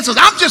up against us.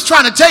 I'm just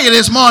trying to tell you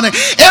this morning,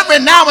 every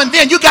now and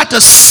then you got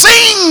to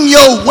sing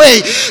your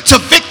way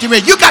to victory.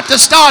 You got to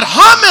start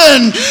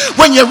humming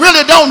when you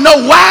really don't know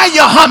why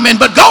you're humming,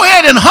 but go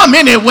ahead and hum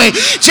anyway.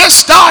 Just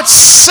start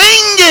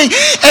singing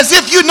as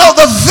if you know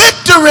the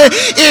victory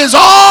is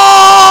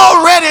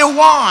already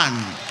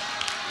won.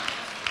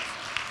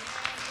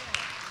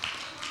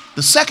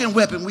 The second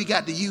weapon we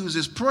got to use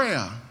is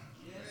prayer.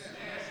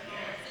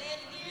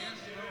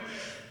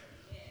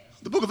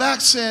 The book of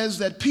Acts says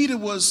that Peter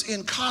was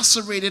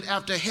incarcerated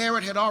after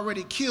Herod had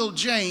already killed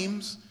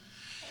James.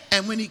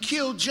 And when he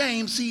killed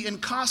James, he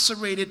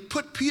incarcerated,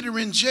 put Peter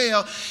in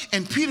jail,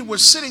 and Peter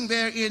was sitting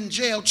there in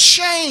jail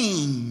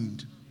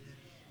chained.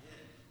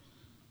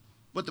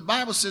 But the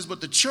Bible says, but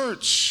the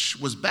church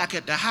was back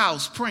at the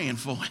house praying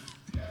for him.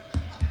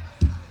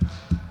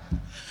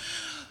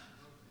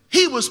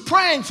 He was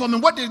praying for him.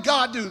 And what did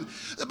God do?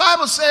 The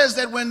Bible says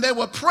that when they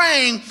were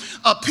praying,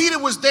 Peter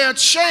was there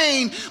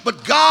chained,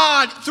 but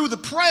God, through the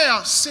prayer,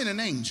 sent an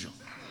angel.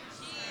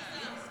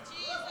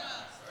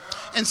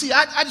 And see,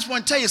 I just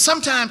want to tell you,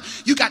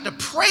 sometimes you got to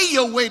pray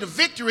your way to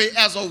victory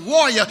as a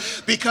warrior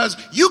because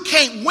you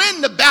can't win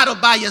the battle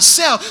by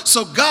yourself,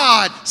 so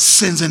God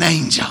sends an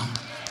angel.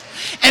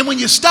 And when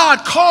you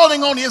start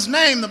calling on his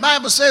name, the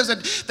Bible says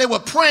that they were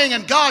praying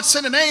and God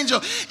sent an angel.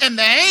 And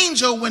the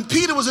angel, when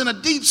Peter was in a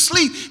deep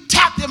sleep,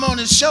 tapped him on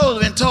his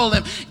shoulder and told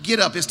him, get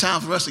up, it's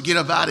time for us to get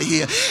up out of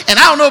here. And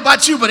I don't know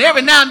about you, but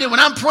every now and then when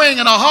I'm praying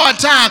in a hard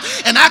time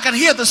and I can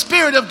hear the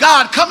Spirit of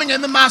God coming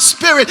into my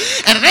spirit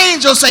and an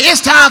angel say,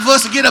 it's time for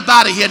us to get up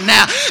out of here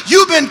now.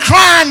 You've been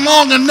crying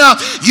long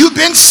enough. You've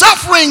been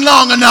suffering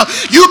long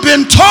enough. You've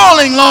been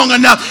toiling long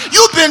enough.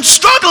 You've been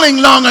struggling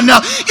long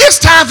enough. It's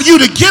time for you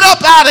to get up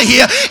out of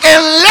here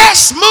and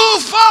let's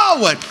move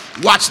forward.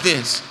 Watch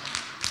this.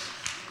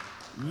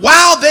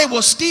 While they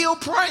were still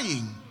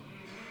praying,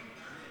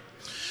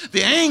 the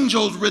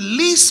angels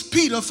released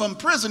Peter from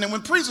prison. And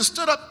when Peter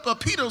stood up,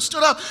 Peter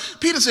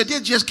said,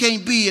 this just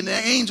can't be. And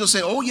the angel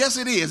said, oh, yes,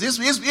 it is.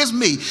 It's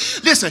me.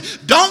 Listen,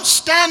 don't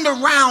stand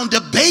around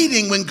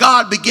debating when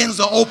God begins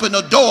to open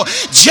a door.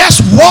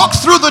 Just walk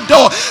through the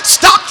door.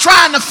 Stop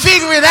trying to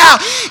figure it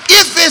out.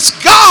 If it's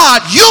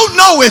God, you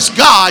know it's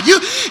God. You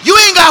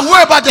ain't got to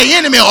worry about the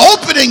enemy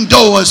opening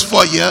doors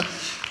for you.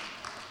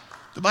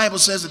 The Bible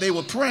says that they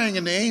were praying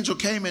and the angel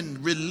came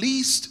and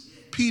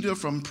released Peter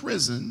from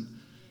prison.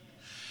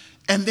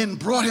 And then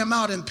brought him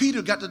out, and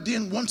Peter got to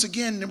then once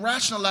again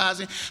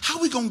rationalizing, how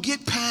are we going to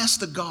get past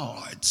the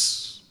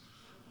guards?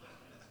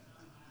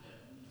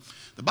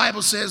 The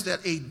Bible says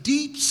that a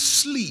deep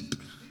sleep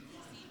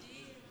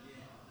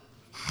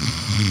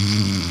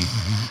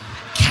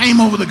came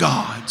over the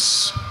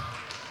guards.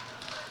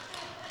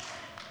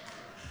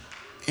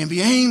 And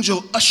the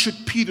angel ushered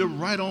Peter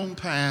right on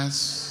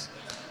past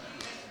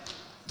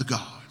the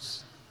guards.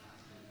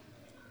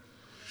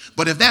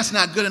 But if that's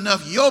not good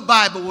enough, your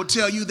Bible will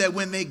tell you that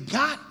when they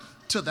got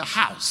to the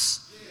house,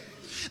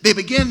 they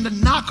began to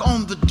knock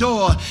on the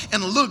door,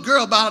 and a little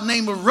girl by the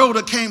name of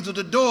Rhoda came to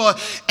the door.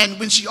 And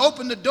when she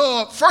opened the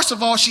door, first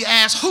of all, she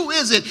asked, who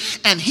is it?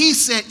 And he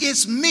said,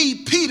 it's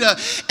me, Peter.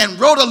 And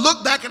Rhoda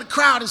looked back at the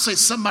crowd and said,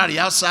 somebody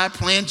outside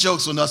playing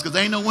jokes on us because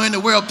there ain't nowhere in the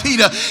world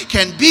Peter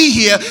can be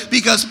here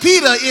because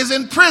Peter is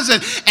in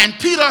prison. And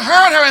Peter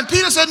heard her, and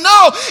Peter said,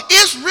 no,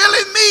 it's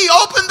really me.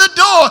 Open the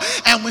door. door.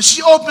 And when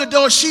she opened the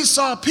door, she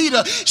saw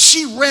Peter.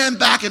 She ran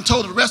back and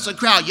told the rest of the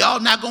crowd, y'all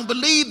not going to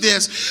believe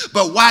this,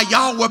 but while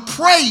y'all were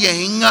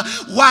praying,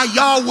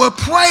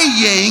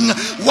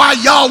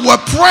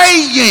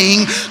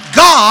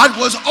 God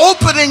was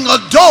opening a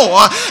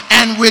door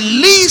and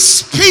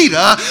released Peter.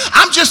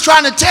 I'm just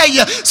trying to tell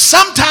you,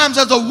 sometimes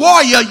as a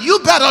warrior, you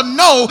better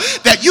know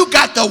that you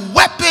got the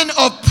weapon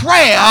of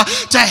prayer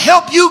to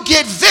help you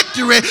get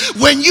victory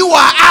when you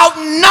are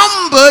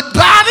outnumbered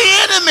by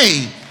the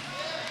enemy.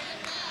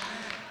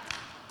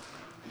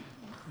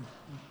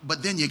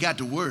 But then you got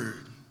the word.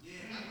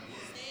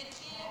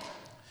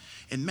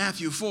 In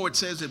Matthew 4, it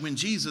says that when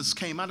Jesus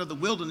came out of the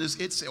wilderness,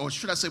 or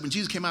should I say when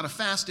Jesus came out of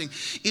fasting,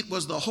 it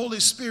was the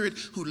Holy Spirit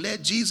who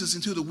led Jesus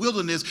into the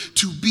wilderness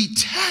to be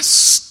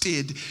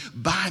tested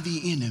by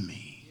the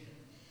enemy.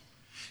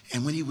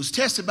 And when he was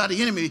tested by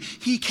the enemy,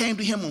 he came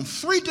to him on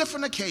 3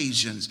 different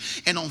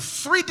occasions. And on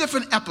 3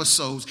 different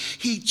episodes,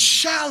 he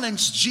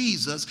challenged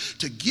Jesus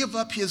to give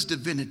up his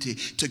divinity,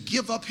 to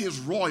give up his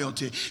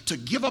royalty, to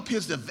give up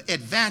his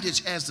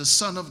advantage as the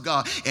Son of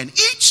God. And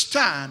each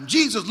time,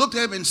 Jesus looked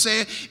at him and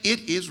said,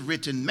 it is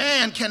written,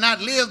 man cannot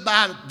live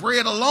by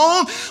bread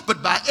alone,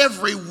 but by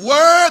every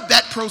word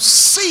that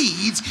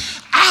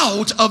proceeds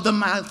out of the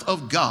mouth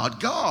of God.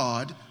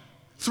 God,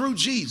 through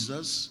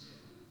Jesus,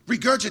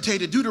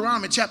 regurgitated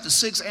Deuteronomy chapter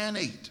 6 and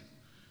 8.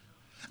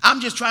 I'm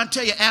just trying to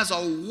tell you, as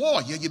a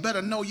warrior, you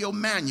better know your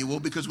manual,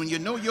 because when you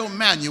know your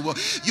manual,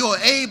 you're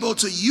able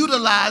to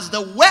utilize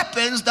the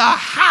weapons that are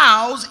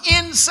housed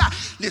inside.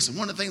 Listen,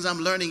 one of the things I'm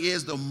learning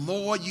is the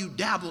more you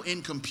dabble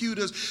in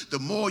computers, the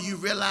more you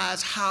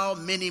realize how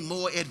many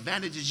more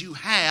advantages you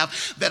have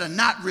that are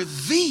not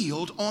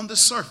revealed on the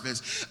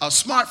surface. A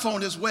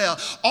smartphone as well.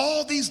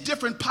 All these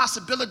different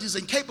possibilities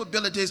and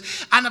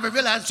capabilities, I never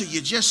realized until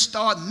you just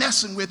start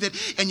messing with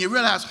it and you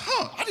realize,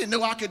 I didn't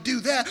know I could do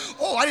that.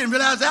 Oh, I didn't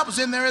realize that was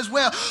in there as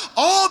well.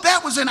 All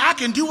that was in, I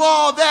can do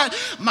all that.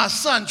 My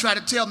son tried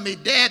to tell me,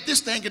 Dad, this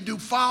thing can do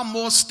far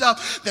more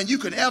stuff than you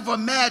could ever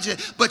imagine,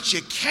 but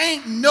you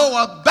can't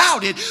know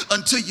about it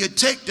until you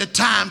take the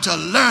time to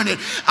learn it.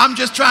 I'm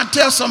just trying to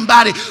tell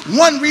somebody,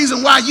 one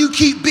reason why you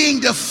keep being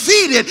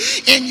defeated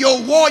in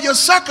your warrior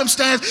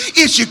circumstance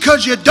is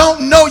because you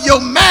don't know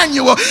your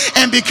manual.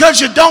 And because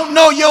you don't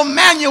know your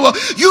manual,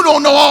 you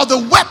don't know all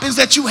the weapons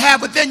that you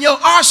have within your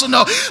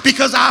arsenal.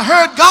 Because I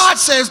heard God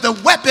says the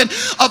weapon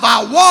of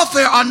our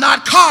warfare are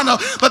not carnal,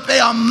 but they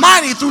are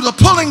mighty through the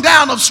pulling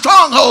down of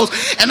strongholds.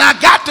 And I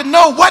got to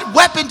know what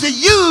weapon to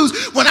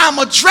use when I'm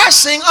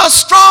addressing a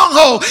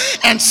stronghold.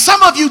 And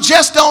some of you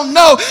just don't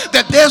know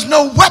that there's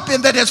no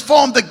weapon that has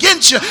formed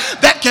against you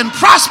that can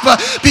prosper,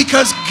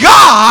 because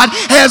God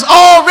has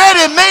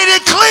already made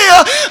it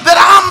clear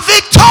that I'm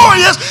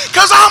victorious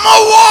because I'm a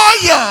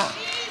warrior.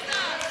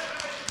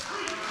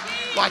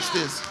 Watch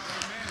this.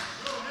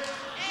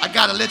 I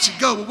got to let you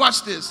go, but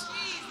watch this.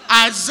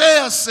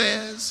 Isaiah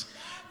says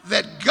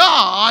that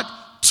God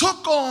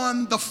took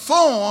on the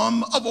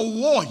form of a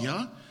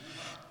warrior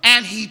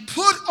and he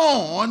put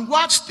on,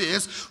 watch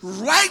this,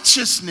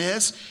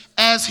 righteousness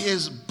as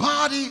his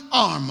body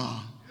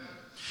armor.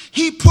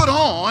 He put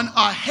on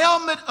a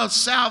helmet of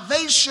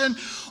salvation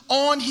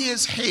on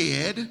his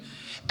head,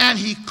 and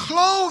he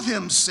clothed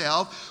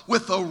himself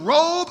with a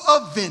robe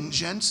of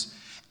vengeance,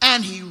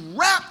 and he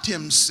wrapped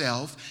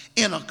himself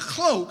in a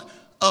cloak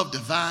of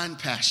divine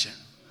passion.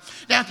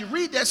 Now, if you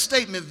read that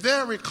statement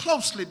very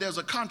closely, there's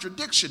a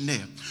contradiction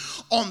there.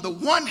 On the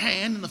one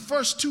hand, in the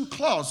first 2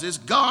 clauses,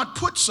 God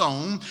puts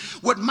on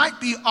what might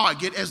be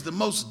argued as the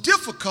most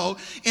difficult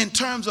in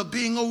terms of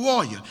being a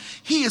warrior.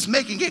 He is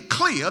making it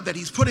clear that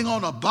he's putting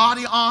on a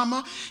body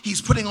armor,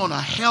 he's putting on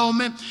a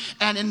helmet,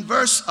 and in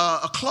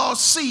clause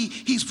C,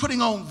 he's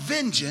putting on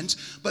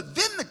vengeance. But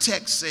then the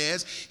text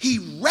says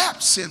he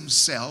wraps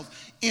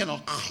himself in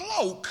a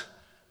cloak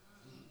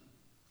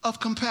of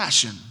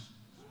compassion.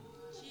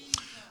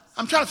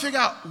 I'm trying to figure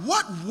out,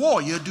 what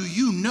warrior do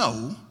you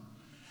know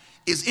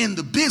is in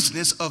the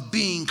business of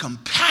being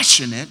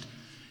compassionate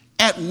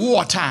at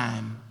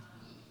wartime?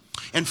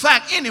 In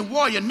fact, any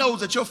warrior knows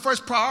that your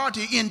first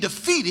priority in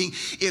defeating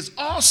is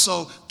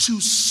also to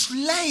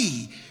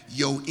slay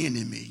your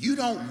enemy. You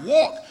don't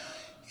walk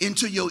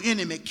into your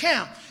enemy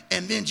camp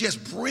and then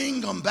just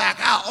bring them back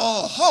out.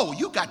 Oh,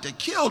 you got to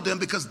kill them,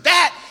 because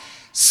that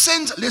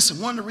sins. Listen,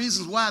 one of the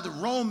reasons why the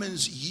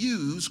Romans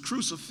used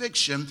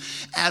crucifixion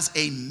as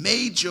a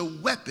major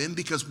weapon,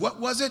 because what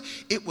was it?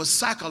 It was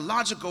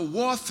psychological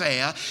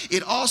warfare.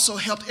 It also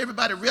helped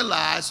everybody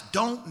realize,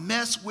 don't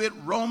mess with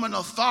Roman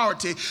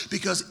authority,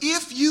 because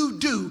if you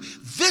do,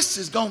 this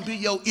is going to be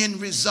your end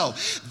result.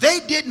 They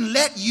didn't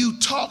let you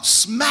talk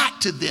smack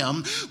to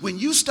them. When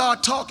you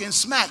start talking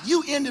smack,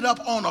 you ended up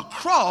on a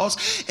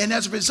cross, and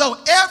as a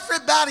result,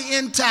 everybody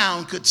in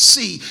town could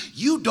see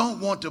you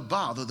don't want to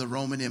bother the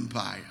Roman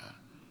Empire.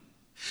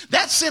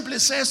 That simply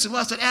says to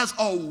us that as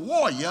a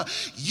warrior,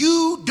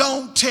 you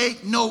don't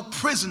take no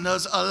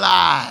prisoners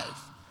alive.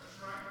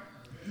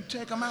 You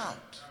take them out.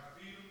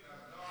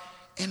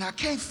 And I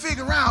can't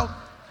figure out,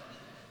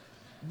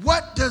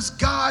 what does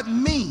God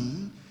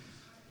mean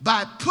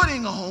by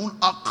putting on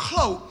a cloak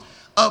coat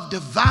of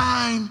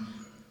divine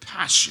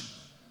passion.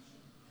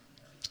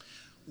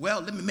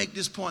 Well, let me make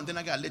this point, then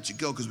I got to let you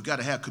go because we got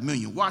to have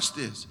communion. Watch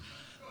this.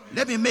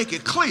 Let me make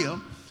it clear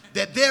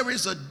that there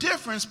is a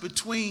difference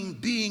between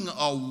being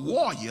a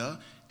warrior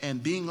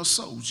and being a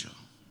soldier.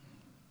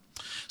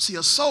 See,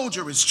 a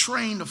soldier is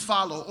trained to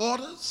follow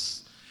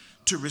orders,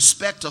 to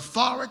respect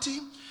authority,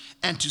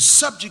 and to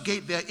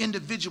subjugate their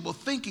individual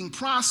thinking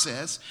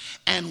process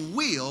and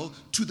will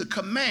to the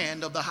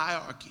command of the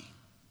hierarchy.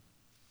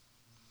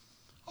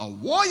 A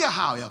warrior,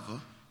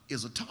 however,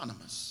 is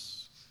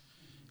autonomous,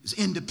 is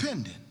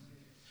independent,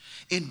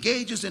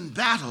 engages in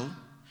battle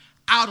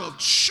out of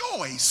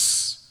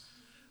choice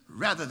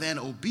rather than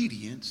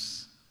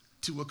obedience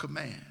to a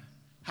command.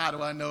 How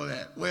do I know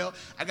that? Well,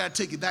 I got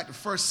to take you back to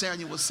 1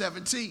 Samuel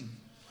 17,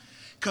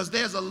 because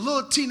there's a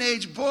little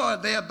teenage boy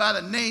there by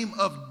the name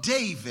of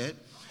David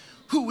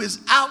who is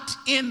out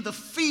in the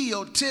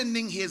field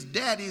tending his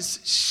daddy's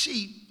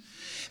sheep,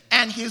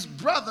 and his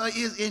brother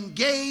is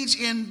engaged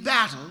in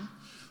battle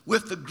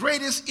with the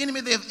greatest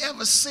enemy they've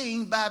ever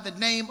seen by the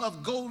name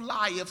of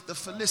Goliath the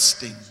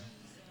Philistine.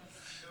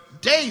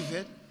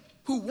 David,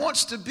 who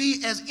wants to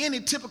be as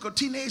any typical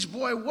teenage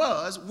boy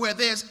was, where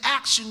there's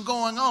action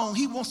going on,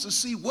 he wants to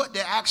see what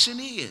the action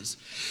is.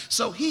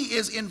 So he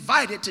is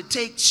invited to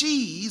take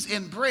cheese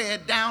and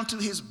bread down to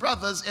his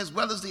brothers as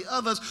well as the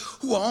others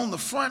who are on the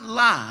front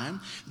line,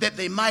 that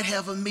they might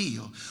have a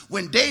meal.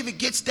 When David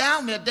gets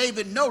down there,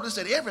 David noticed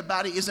that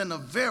everybody is in a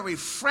very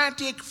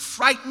frantic,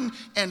 frightened,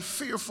 and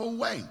fearful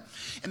way.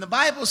 And the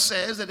Bible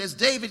says that as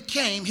David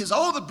came, his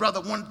older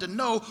brother wanted to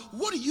know,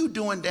 what are you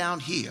doing down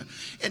here?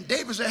 And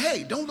David said,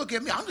 hey, don't look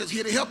at me. I'm just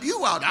here to help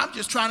you out. I'm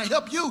just trying to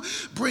help you,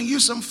 bring you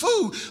some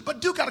food.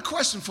 But Duke, got a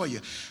question for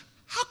you.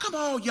 How come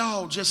all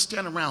y'all just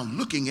stand around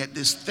looking at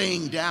this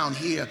thing down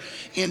here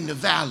in the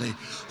valley,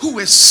 who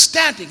is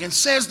standing, and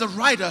says the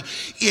writer,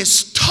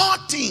 is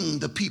taunting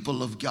the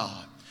people of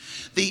God?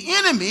 The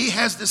enemy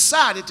has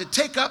decided to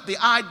take up the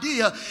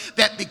idea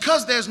that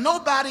because there's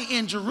nobody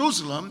in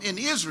Jerusalem, in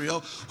Israel,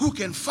 who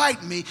can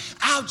fight me,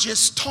 I'll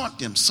just taunt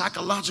them.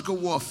 Psychological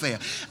warfare.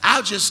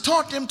 I'll just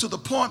taunt them to the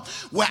point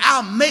where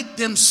I'll make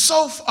them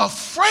so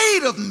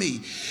afraid of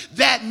me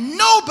that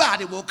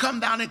nobody will come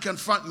down and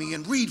confront me.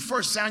 And read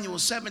 1 Samuel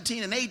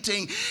 17 and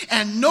 18.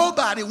 And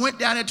nobody went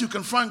down there to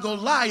confront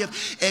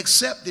Goliath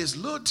except this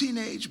little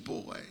teenage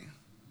boy,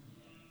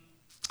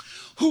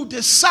 who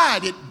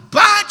decided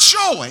by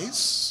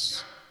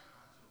choice,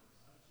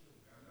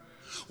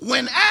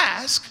 when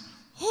asked,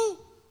 who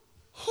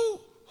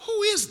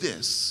is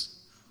this?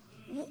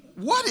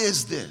 What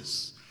is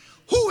this?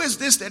 Who is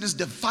this that is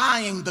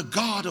defying the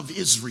God of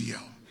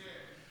Israel?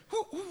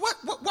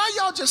 Why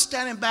y'all just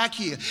standing back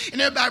here?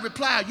 And everybody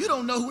replied, you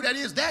don't know who that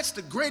is. That's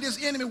the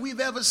greatest enemy we've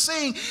ever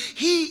seen.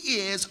 He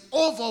is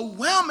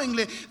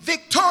overwhelmingly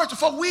victorious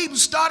before we even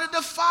started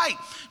the fight.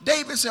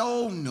 David said,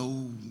 oh,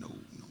 no.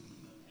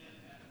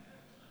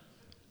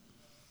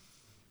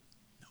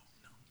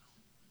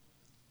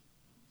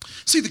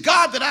 See, the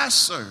God that I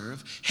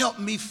serve helped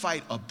me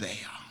fight a bear.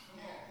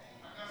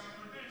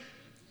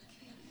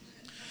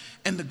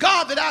 And the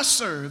God that I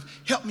serve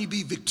helped me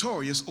be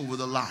victorious over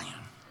the lion.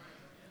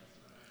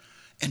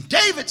 And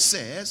David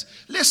says,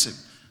 listen,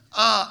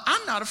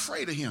 I'm not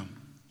afraid of him.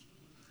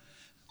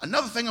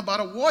 Another thing about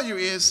a warrior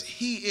is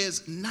he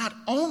is not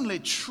only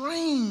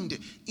trained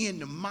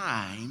in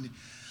mind,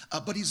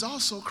 but he's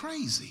also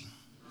crazy.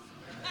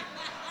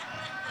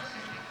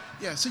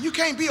 Yeah, so you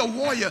can't be a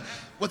warrior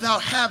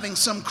without having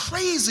some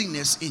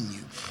craziness in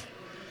you.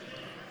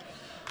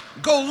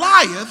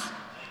 Goliath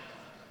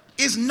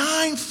is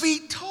 9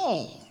 feet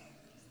tall.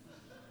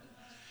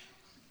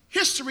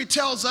 History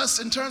tells us,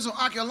 in terms of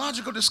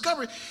archaeological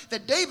discovery,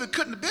 that David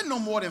couldn't have been no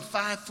more than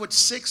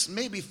 5'6",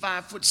 maybe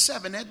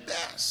 5'7" at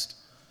best.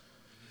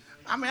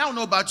 I mean, I don't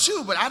know about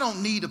you, but I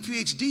don't need a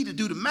PhD to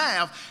do the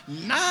math.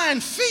 9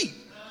 feet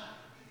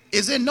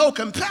is in no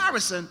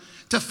comparison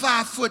to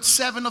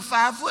 5'7" or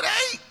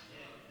 5'8".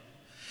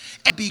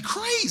 And be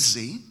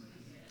crazy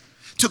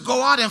to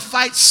go out and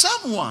fight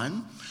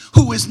someone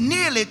who is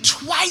nearly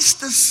twice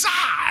the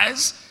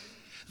size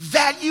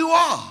that you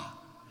are.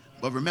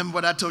 But remember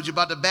what I told you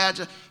about the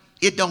badger?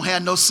 It don't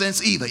have no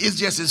sense either. It's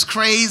just as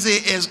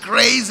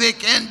crazy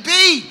can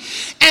be.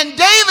 And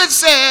David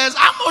says,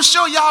 I'm going to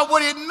show y'all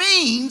what it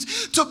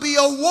means to be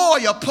a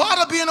warrior. Part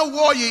of being a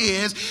warrior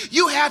is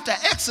you have to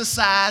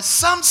exercise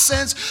some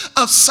sense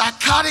of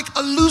psychotic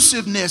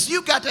elusiveness.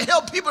 You got to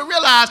help people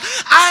realize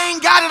I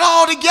ain't got it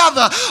all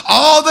together.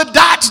 All the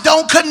dots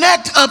don't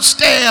connect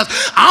upstairs.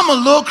 I'm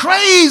a little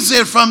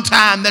crazy from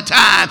time to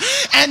time.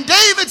 And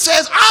David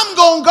says, I'm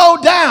going to go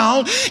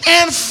down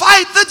and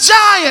fight the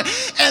giant.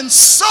 And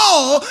Saul,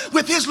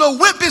 with his little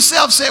wimpy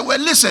self, said, well,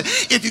 listen,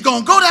 if you're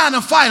going to go down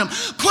and fight him,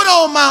 put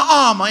on my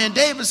armor. And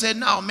David said,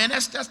 no, man,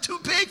 that's too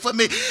big for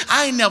me.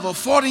 I ain't never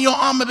fought in your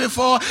armor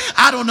before.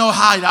 I don't know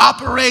how it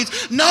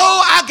operates. No,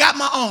 I got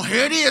my own.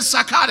 Here it is,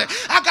 psychotic.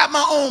 I got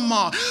my own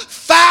armor.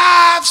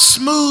 5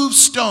 smooth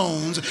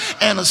stones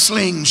and a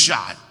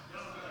slingshot.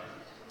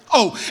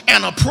 Oh,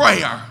 and a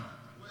prayer.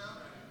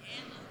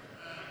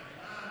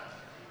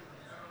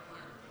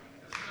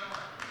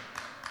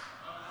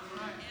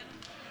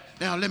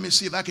 Now, let me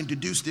see if I can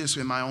deduce this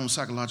in my own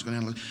psychological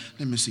analysis.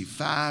 Let me see.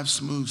 5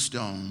 smooth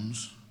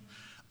stones,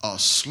 a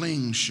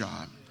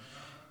slingshot,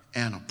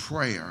 and a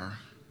prayer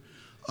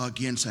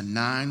against a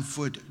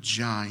 9-foot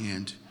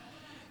giant,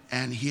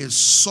 and his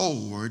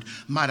sword,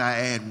 might I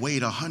add,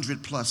 weighed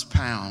 100+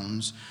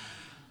 pounds.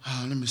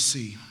 Let me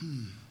see.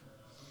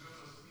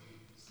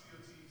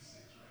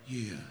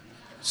 Yeah.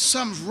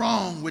 Something's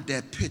wrong with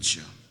that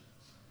picture.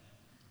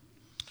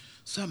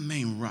 Something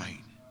ain't right.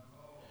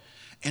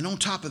 And on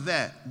top of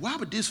that, why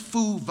would this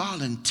fool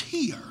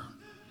volunteer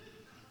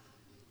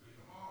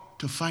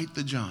to fight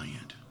the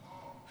giant?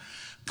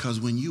 Because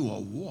when you're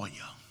a warrior,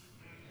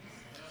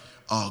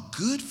 a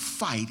good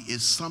fight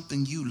is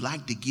something you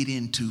like to get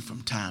into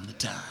from time to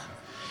time.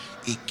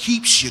 It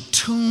keeps you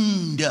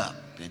tuned up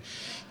and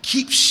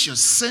keeps your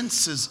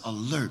senses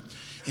alert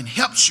and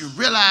helps you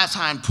realize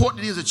how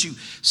important it is that you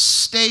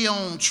stay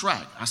on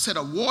track. I said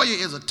a warrior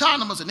is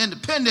autonomous and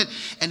independent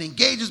and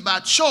engages by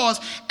choice,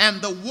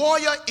 and the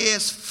warrior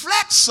is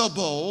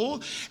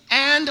flexible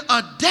and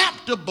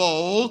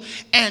adaptable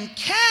and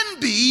can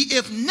be,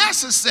 if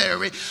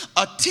necessary,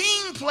 a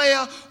team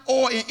player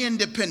or an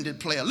independent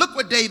player. Look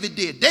what David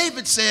did.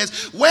 David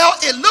says, well,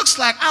 it looks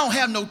like I don't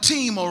have no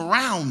team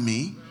around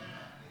me,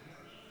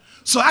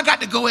 so I got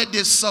to go at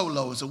this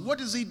solo. So what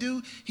does he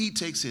do? He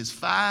takes his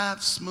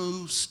 5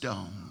 smooth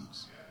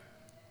stones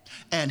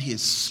and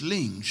his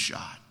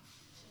slingshot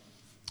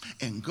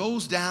and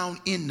goes down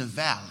in the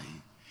valley.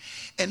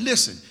 And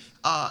listen,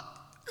 I'm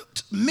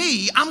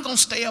going to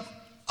stay up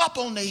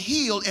on the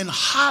hill and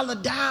holler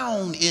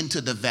down into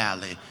the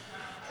valley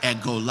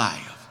at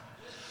Goliath.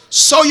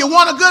 So you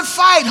want a good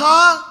fight,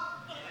 huh?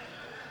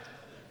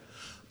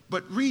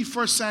 But read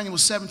 1 Samuel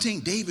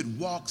 17. David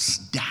walks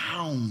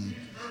down.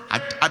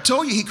 I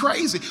told you he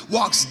crazy.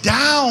 Walks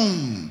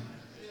down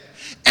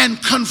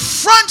and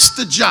confronts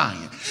the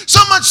giant. So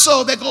much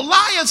so that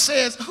Goliath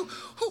says,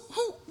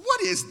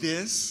 what is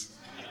this?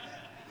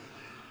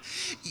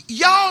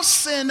 Y'all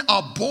send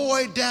a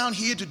boy down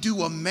here to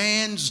do a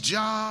man's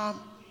job?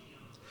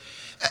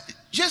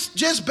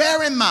 Just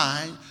bear in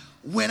mind,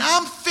 when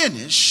I'm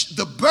finished,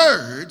 the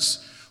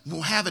birds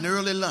will have an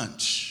early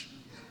lunch,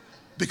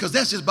 because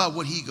that's just about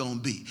what he gonna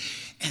be.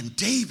 And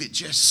David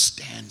just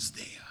stands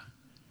there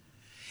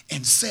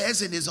and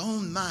says in his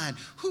own mind,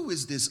 who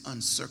is this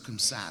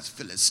uncircumcised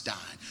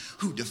Philistine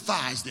who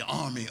defies the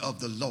army of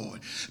the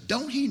Lord?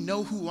 Don't he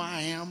know who I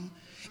am?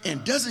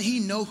 And doesn't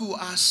he know who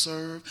I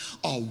serve?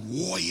 A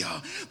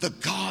warrior. The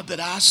God that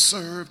I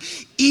serve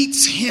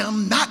eats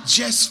him not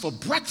just for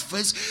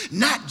breakfast,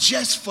 not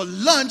just for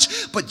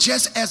lunch, but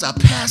just as a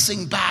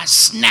passing by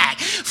snack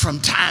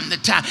from time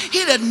to time.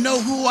 He doesn't know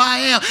who I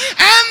am.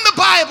 And the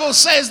Bible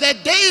says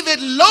that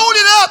David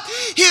loaded up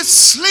his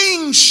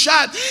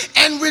slingshot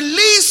and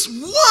released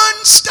 1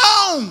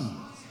 stone.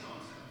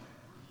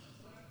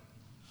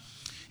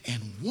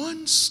 And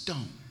 1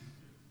 stone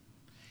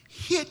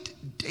hit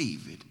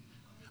David,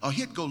 or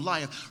hit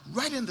Goliath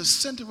right in the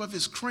center of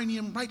his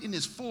cranium, right in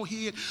his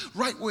forehead,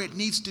 right where it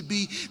needs to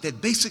be,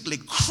 that basically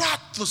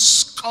cracked the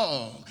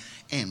skull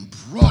and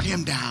brought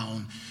him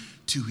down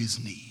to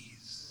his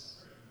knees.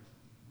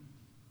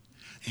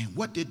 And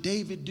what did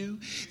David do?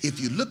 If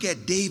you look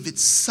at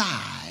David's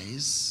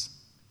size,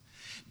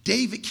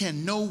 David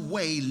can no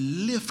way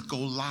lift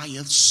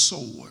Goliath's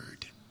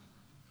sword.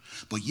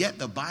 But yet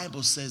the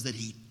Bible says that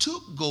he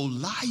took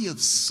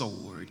Goliath's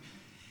sword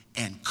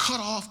and cut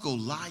off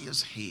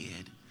Goliath's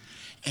head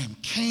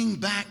and came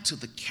back to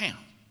the camp.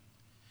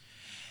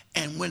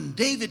 And when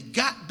David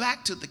got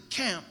back to the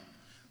camp,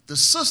 the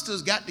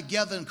sisters got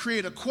together and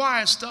created a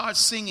choir and started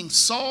singing,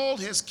 Saul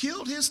has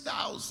killed his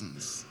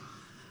thousands,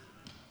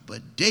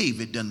 but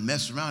David done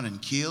messed around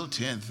and killed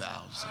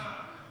 10,000.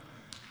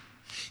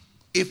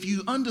 If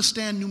you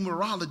understand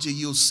numerology,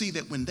 you'll see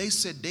that when they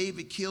said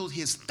David killed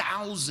his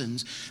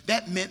thousands,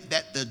 that meant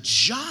that the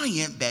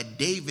giant that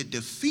David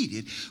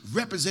defeated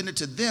represented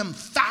to them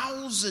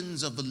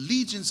thousands of the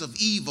legions of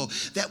evil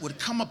that would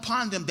come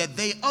upon them that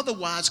they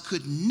otherwise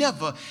could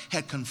never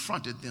have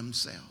confronted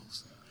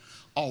themselves.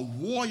 A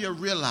warrior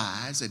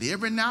realized that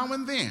every now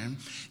and then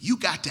you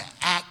got to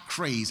act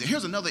crazy.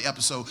 Here's another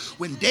episode.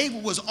 When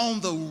David was on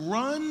the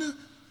run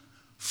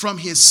from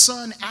his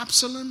son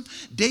Absalom,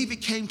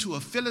 David came to a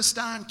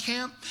Philistine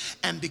camp,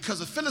 and because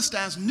the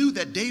Philistines knew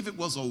that David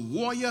was a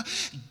warrior,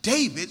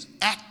 David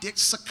acted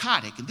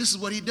psychotic. And this is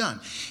what he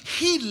done.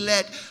 He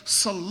let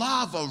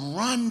saliva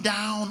run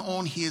down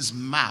on his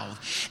mouth,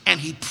 and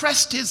he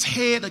pressed his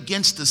head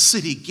against the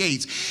city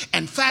gates.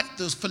 In fact,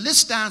 the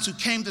Philistines who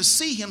came to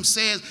see him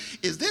says,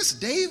 is this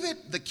David,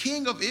 the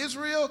king of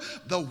Israel,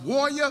 the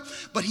warrior?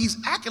 But he's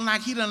acting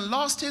like he done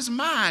lost his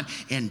mind.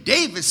 And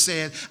David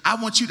said,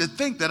 I want you to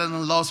think that I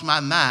done lost my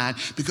mind,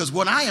 because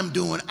what I am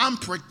doing, I'm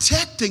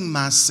protecting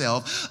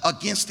myself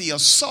against the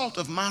assault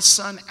of my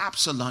son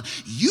Absalom.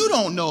 You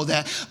don't know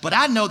that, but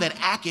I know that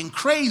acting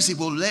crazy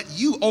will let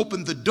you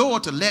open the door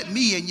to let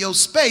me in your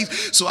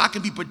space so I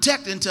can be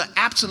protected until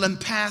Absalom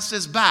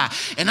passes by.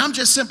 And I'm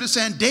just simply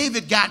saying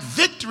David got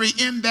victory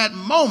in that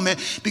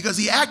moment because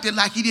he acted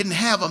like he didn't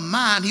have a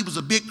mind. He was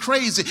a bit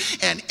crazy.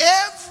 And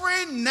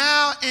every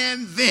now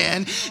and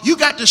then you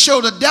got to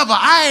show the devil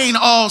I ain't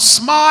all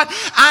smart,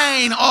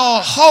 I ain't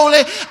all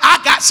holy,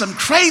 I got some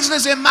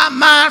craziness in my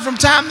mind from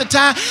time to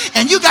time,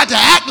 and you got to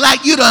act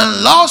like you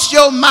done lost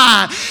your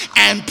mind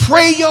and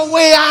pray your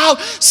way out,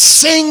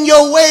 sing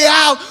your way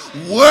out,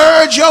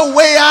 word your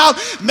way out,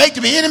 make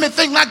the enemy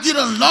think like you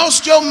done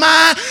lost your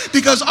mind,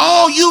 because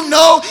all you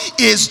know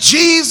is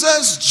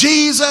Jesus,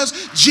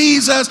 Jesus,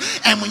 Jesus.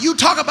 And when you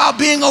talk about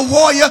being a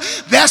warrior,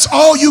 that's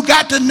all you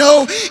got to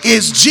know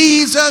is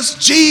Jesus,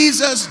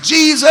 Jesus,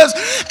 Jesus.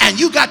 And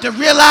you got to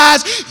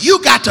realize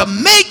you got to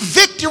make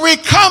victory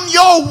come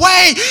your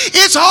way.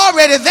 It's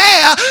already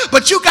there,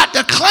 but you got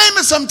to claim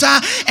it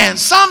sometime, and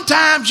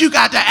sometimes you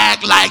got to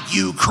act like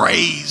you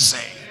crazy.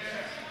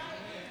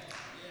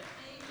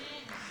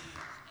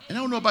 And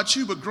I don't know about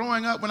you, but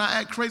growing up, when I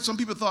act crazy, some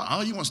people thought,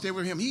 oh, you want to stay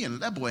with him?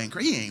 That boy ain't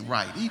crazy. He ain't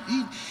right.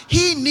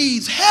 He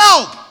needs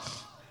help.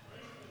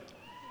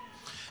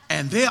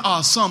 And there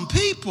are some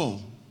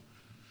people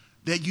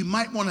that you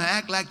might want to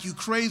act like you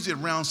crazy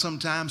around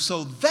sometimes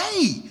so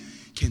they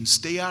can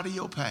stay out of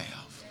your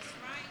path.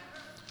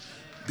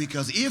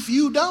 Because if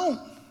you don't,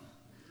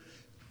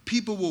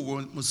 people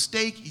will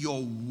mistake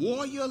your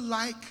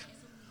warrior-like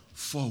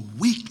for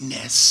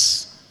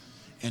weakness.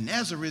 And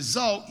as a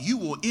result, you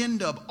will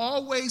end up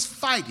always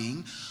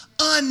fighting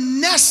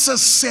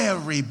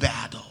unnecessary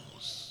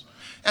battles.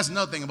 That's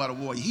another thing about a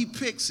warrior. He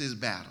picks his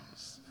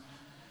battles.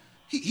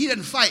 He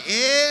doesn't fight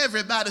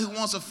everybody who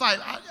wants to fight.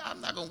 I'm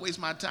not going to waste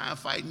my time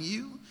fighting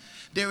you.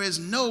 There is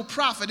no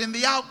profit in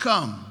the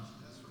outcome.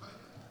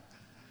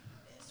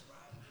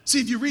 See,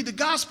 if you read the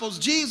Gospels,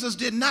 Jesus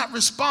did not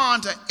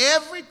respond to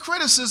every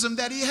criticism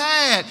that he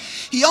had.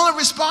 He only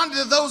responded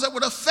to those that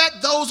would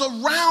affect those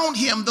around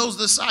him, those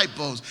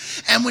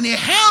disciples. And when he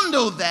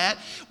handled that,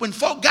 when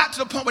folk got to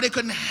the point where they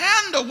couldn't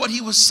handle what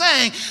he was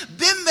saying,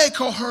 then they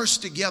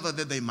coerced together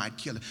that they might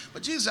kill him.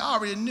 But Jesus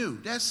already knew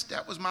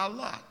that was my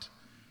lot.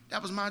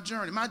 That was my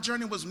journey. My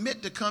journey was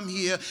meant to come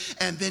here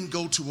and then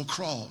go to a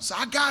cross.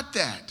 I got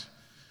that.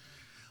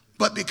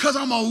 But because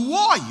I'm a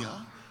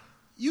warrior,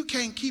 you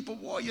can't keep a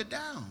warrior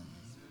down.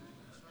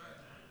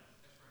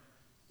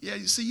 Yeah,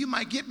 you see, you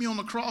might get me on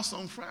the cross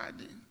on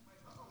Friday.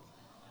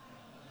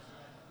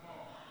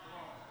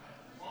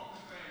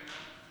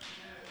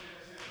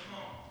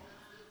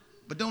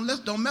 But don't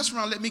mess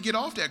around and let me get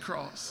off that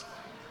cross.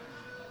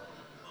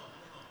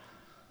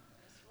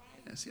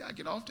 Yeah, see, I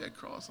get off that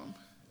cross,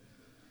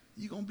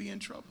 you're going to be in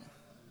trouble.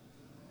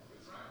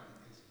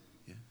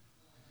 Yeah.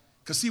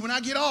 Because see, when I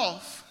get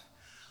off,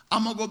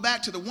 I'm going to go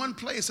back to the one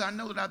place I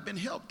know that I've been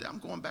helped. I'm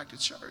going back to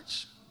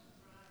church.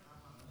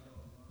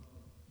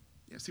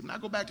 Yeah, see, when I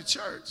go back to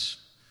church,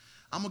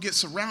 I'm going to get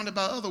surrounded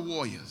by other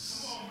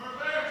warriors.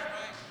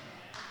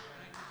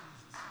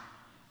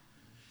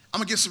 I'm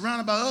going to get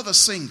surrounded by other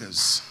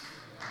singers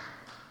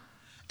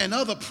and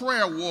other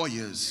prayer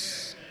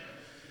warriors.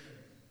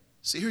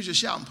 See, here's your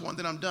shouting point,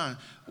 then I'm done.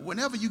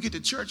 Whenever you get to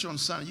church on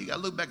Sunday, you got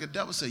to look back at the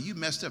devil and say, you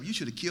messed up. You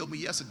should have killed me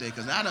yesterday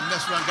because I done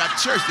messed around and got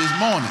to church this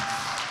morning.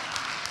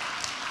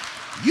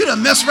 You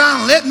done messed around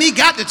and let me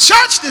got to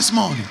church this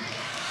morning.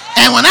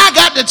 And when I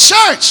got to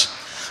church,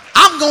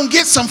 I'm going to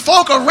get some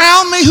folk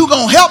around me who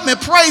going to help me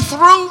pray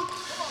through.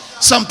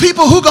 Some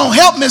people who going to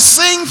help me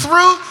sing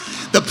through.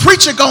 The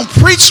preacher going to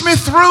preach me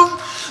through.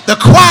 The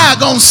choir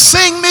going to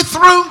sing me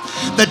through.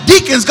 The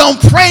deacon's going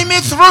to pray me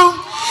through.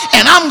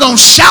 And I'm going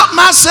to shout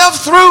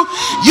myself through.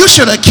 You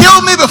should have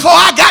killed me before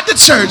I got to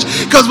church.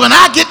 Because when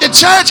I get to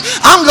church,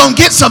 I'm going to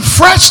get some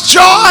fresh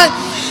joy,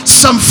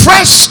 some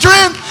fresh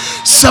strength,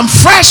 some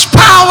fresh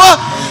power,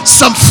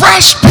 some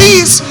fresh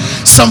peace,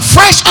 some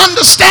fresh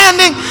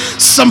understanding,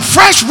 some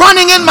fresh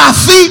running in my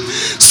feet,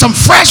 some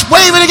fresh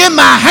waving in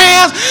my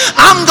hands.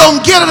 I'm going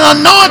to get an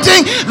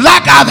anointing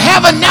like I've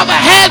never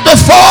had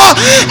before,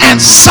 and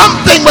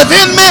something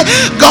within me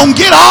going to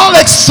get all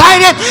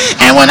excited.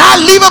 And when I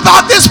leave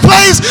about this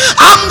place,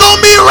 I'm going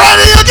to be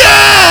ready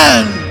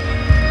again,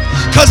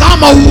 because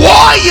I'm a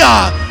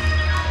warrior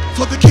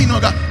for the kingdom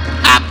of God.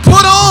 I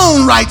put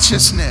on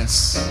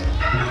righteousness.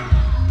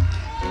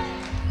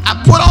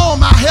 I put on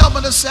my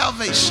helmet of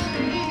salvation.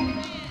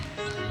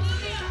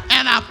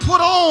 And I put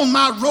on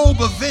my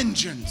robe of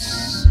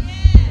vengeance.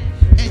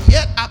 And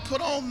yet I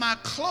put on my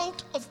cloak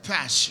of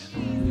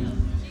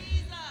passion.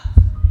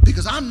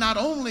 Because I'm not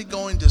only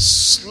going to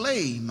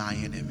slay my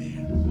enemy,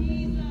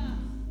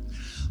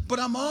 but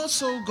I'm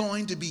also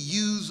going to be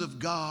used of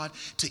God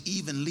to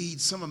even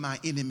lead some of my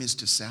enemies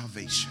to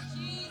salvation.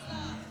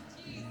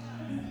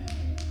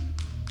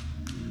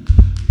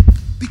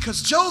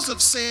 Because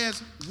Joseph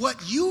says, what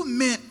you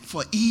meant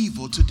for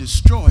evil to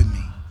destroy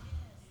me,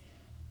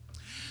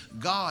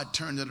 God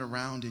turned it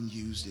around and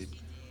used it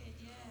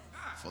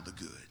for the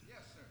good.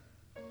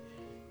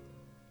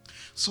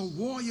 So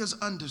warriors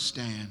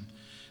understand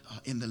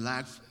in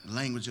the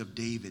language of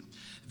David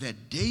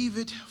that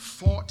David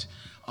fought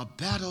a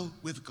battle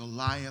with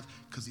Goliath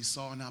because he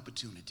saw an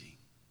opportunity.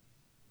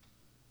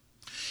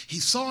 He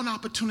saw an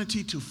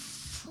opportunity to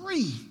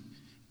free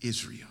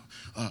Israel.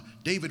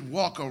 David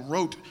Walker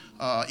wrote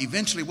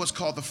eventually what's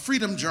called the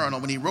Freedom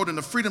Journal. When he wrote in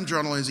the Freedom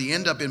Journal as he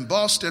ended up in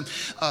Boston,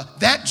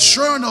 that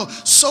journal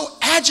so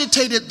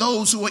agitated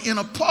those who were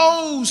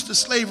opposed to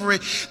slavery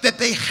that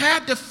they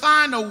had to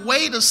find a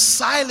way to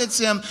silence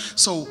him.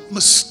 So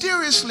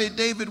mysteriously,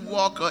 David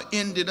Walker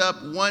ended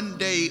up one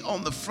day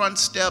on the front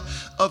step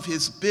of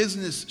his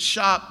business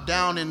shop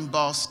down in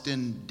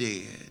Boston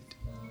dead.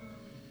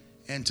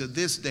 And to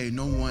this day,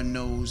 no one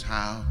knows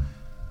how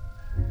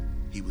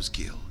he was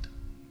killed.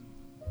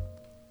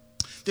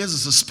 There's a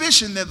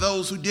suspicion that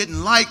those who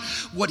didn't like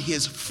what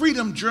his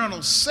Freedom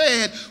Journal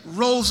said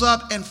rose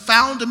up and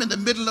found him in the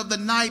middle of the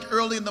night,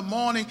 early in the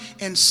morning,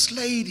 and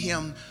slayed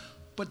him.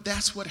 But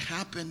that's what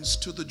happens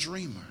to the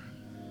dreamer.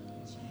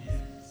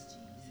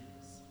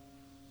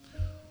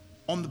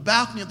 On the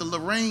balcony of the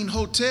Lorraine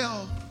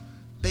Hotel,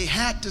 they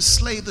had to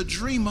slay the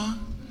dreamer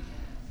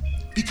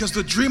because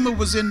the dreamer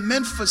was in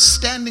Memphis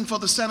standing for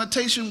the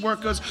sanitation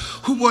workers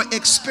who were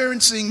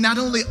experiencing not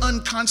only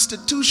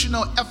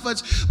unconstitutional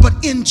efforts, but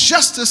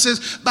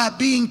injustices by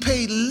being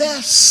paid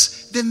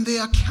less than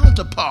their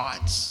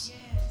counterparts.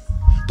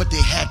 But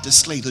they had to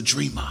slay the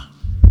dreamer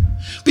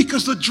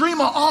because the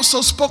dreamer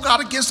also spoke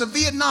out against the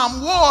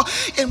Vietnam War,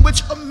 in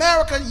which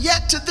America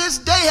yet to this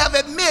day have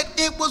admitted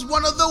it was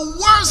one of the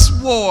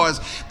worst wars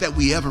that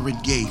we ever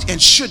engaged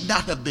and should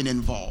not have been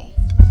involved.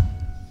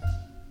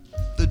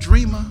 The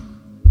dreamer,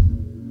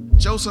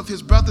 Joseph,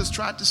 his brothers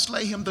tried to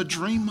slay him, the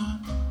dreamer.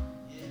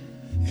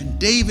 And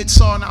David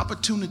saw an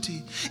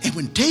opportunity. And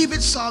when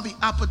David saw the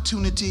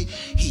opportunity,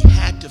 he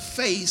had to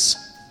face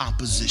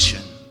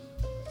opposition.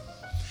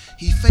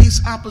 He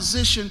faced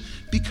opposition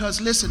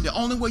because, listen, the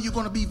only way you're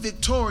going to be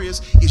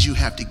victorious is you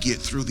have to get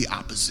through the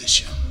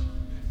opposition.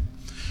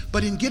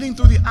 But in getting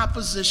through the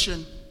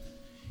opposition,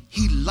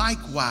 he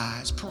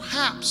likewise,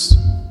 perhaps,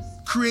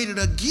 created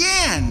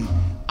again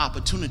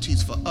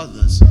opportunities for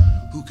others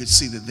who could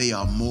see that they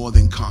are more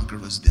than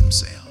conquerors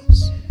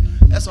themselves.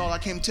 That's all I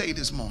came to tell you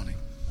this morning.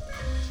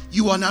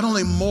 You are not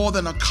only more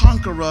than a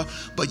conqueror,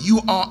 but you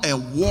are a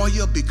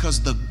warrior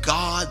because the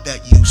God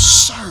that you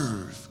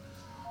serve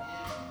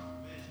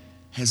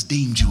has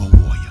deemed you a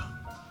warrior.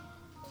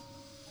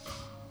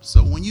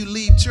 So when you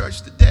leave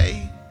church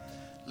today,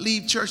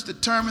 leave church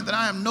determined that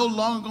I am no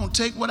longer going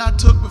to take what I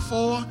took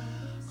before.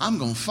 I'm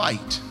going to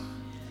fight.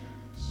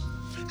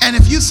 And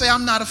if you say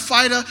I'm not a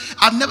fighter,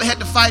 I've never had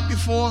to fight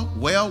before,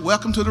 well,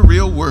 welcome to the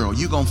real world.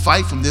 You're going to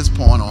fight from this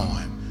point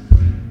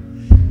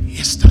on.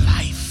 It's the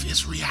life,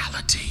 it's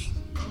reality.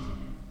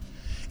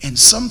 And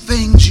some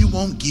things you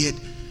won't get,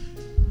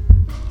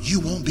 you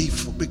won't be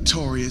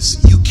victorious.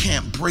 You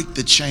can't break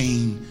the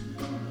chain,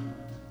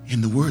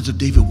 in the words of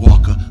David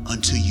Walker,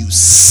 until you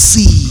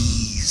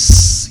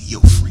seize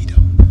your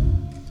freedom.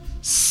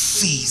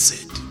 Seize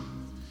it.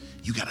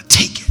 You got to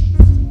take it.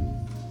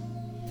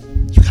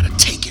 You got to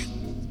take it.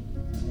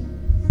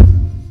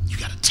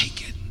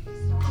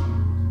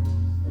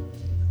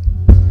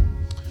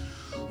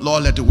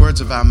 Lord, let the words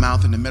of our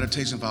mouth and the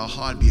meditation of our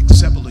heart be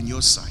acceptable in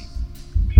your sight.